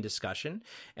interesting discussion.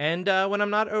 And when I'm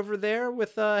not over there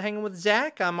with hanging with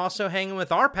Zach, I'm also hanging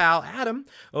with our pal Adam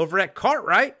over at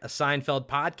Cartwright, a Seinfeld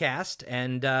podcast.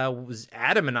 And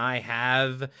Adam and I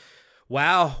have...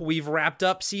 Wow, we've wrapped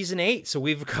up season 8, so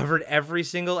we've covered every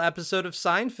single episode of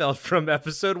Seinfeld from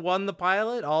episode 1, the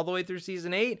pilot, all the way through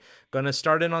season 8. Gonna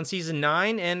start in on season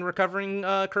 9 and recovering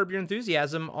Curb Your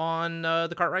Enthusiasm on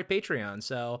the Cartwright Patreon.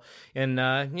 So, and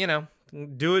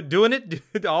doing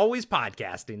it, always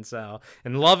podcasting. So,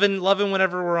 and loving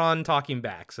whenever we're on Talking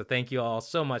Back. So, thank you all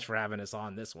so much for having us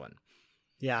on this one.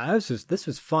 Yeah, this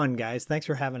was fun, guys. Thanks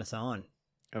for having us on.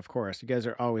 Of course, you guys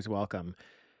are always welcome.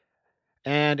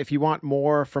 And if you want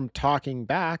more from Talking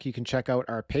Back, you can check out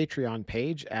our Patreon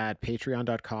page at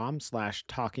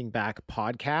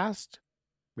patreon.com/talkingbackpodcast.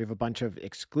 We have a bunch of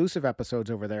exclusive episodes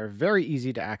over there. Very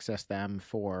easy to access them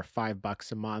for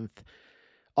 $5 a month.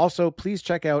 Also, please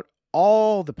check out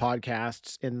all the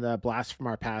podcasts in the Blast from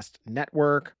Our Past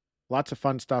network. Lots of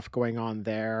fun stuff going on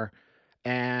there.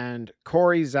 And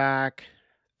Corey, Zach,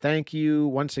 thank you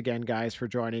once again, guys, for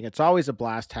joining. It's always a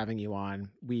blast having you on.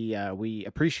 We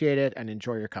appreciate it and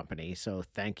enjoy your company. So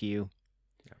thank you.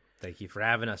 Thank you for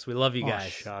having us. We love you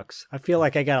guys. Shucks. I feel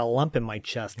like I got a lump in my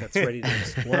chest that's ready to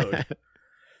explode.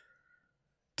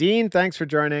 Dean, thanks for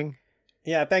joining.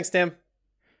 Yeah, thanks, Tim.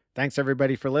 Thanks,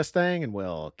 everybody, for listening, and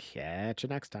we'll catch you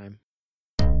next time.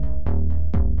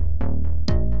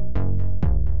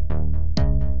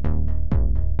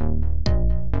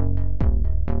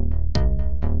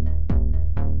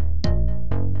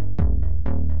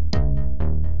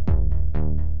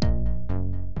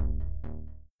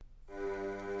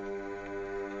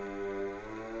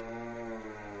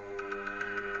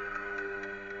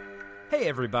 Hey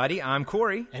everybody, I'm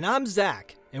Corey. And I'm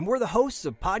Zach, and we're the hosts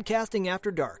of Podcasting After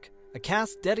Dark, a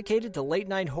cast dedicated to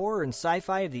late-night horror and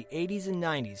sci-fi of the 80s and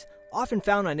 90s, often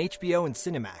found on HBO and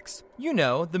Cinemax. You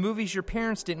know, the movies your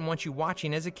parents didn't want you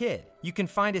watching as a kid. You can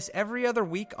find us every other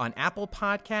week on Apple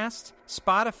Podcasts,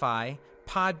 Spotify,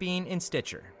 Podbean, and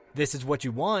Stitcher. This is what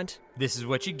you want. This is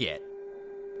what you get.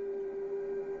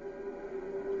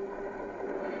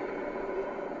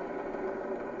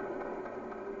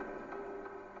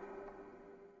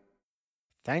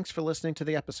 Thanks for listening to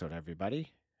the episode,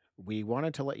 everybody. We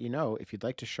wanted to let you know if you'd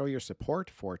like to show your support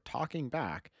for Talking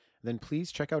Back, then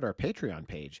please check out our Patreon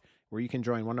page, where you can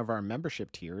join one of our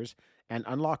membership tiers and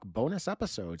unlock bonus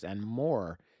episodes and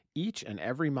more each and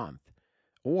every month.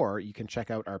 Or you can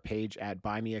check out our page at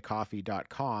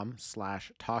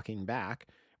buymeacoffee.com/talkingback,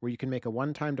 where you can make a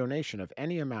one-time donation of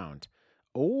any amount.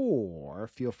 Or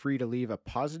feel free to leave a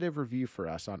positive review for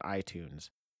us on iTunes.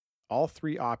 All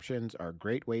three options are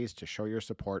great ways to show your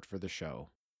support for the show.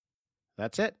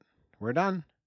 That's it. We're done.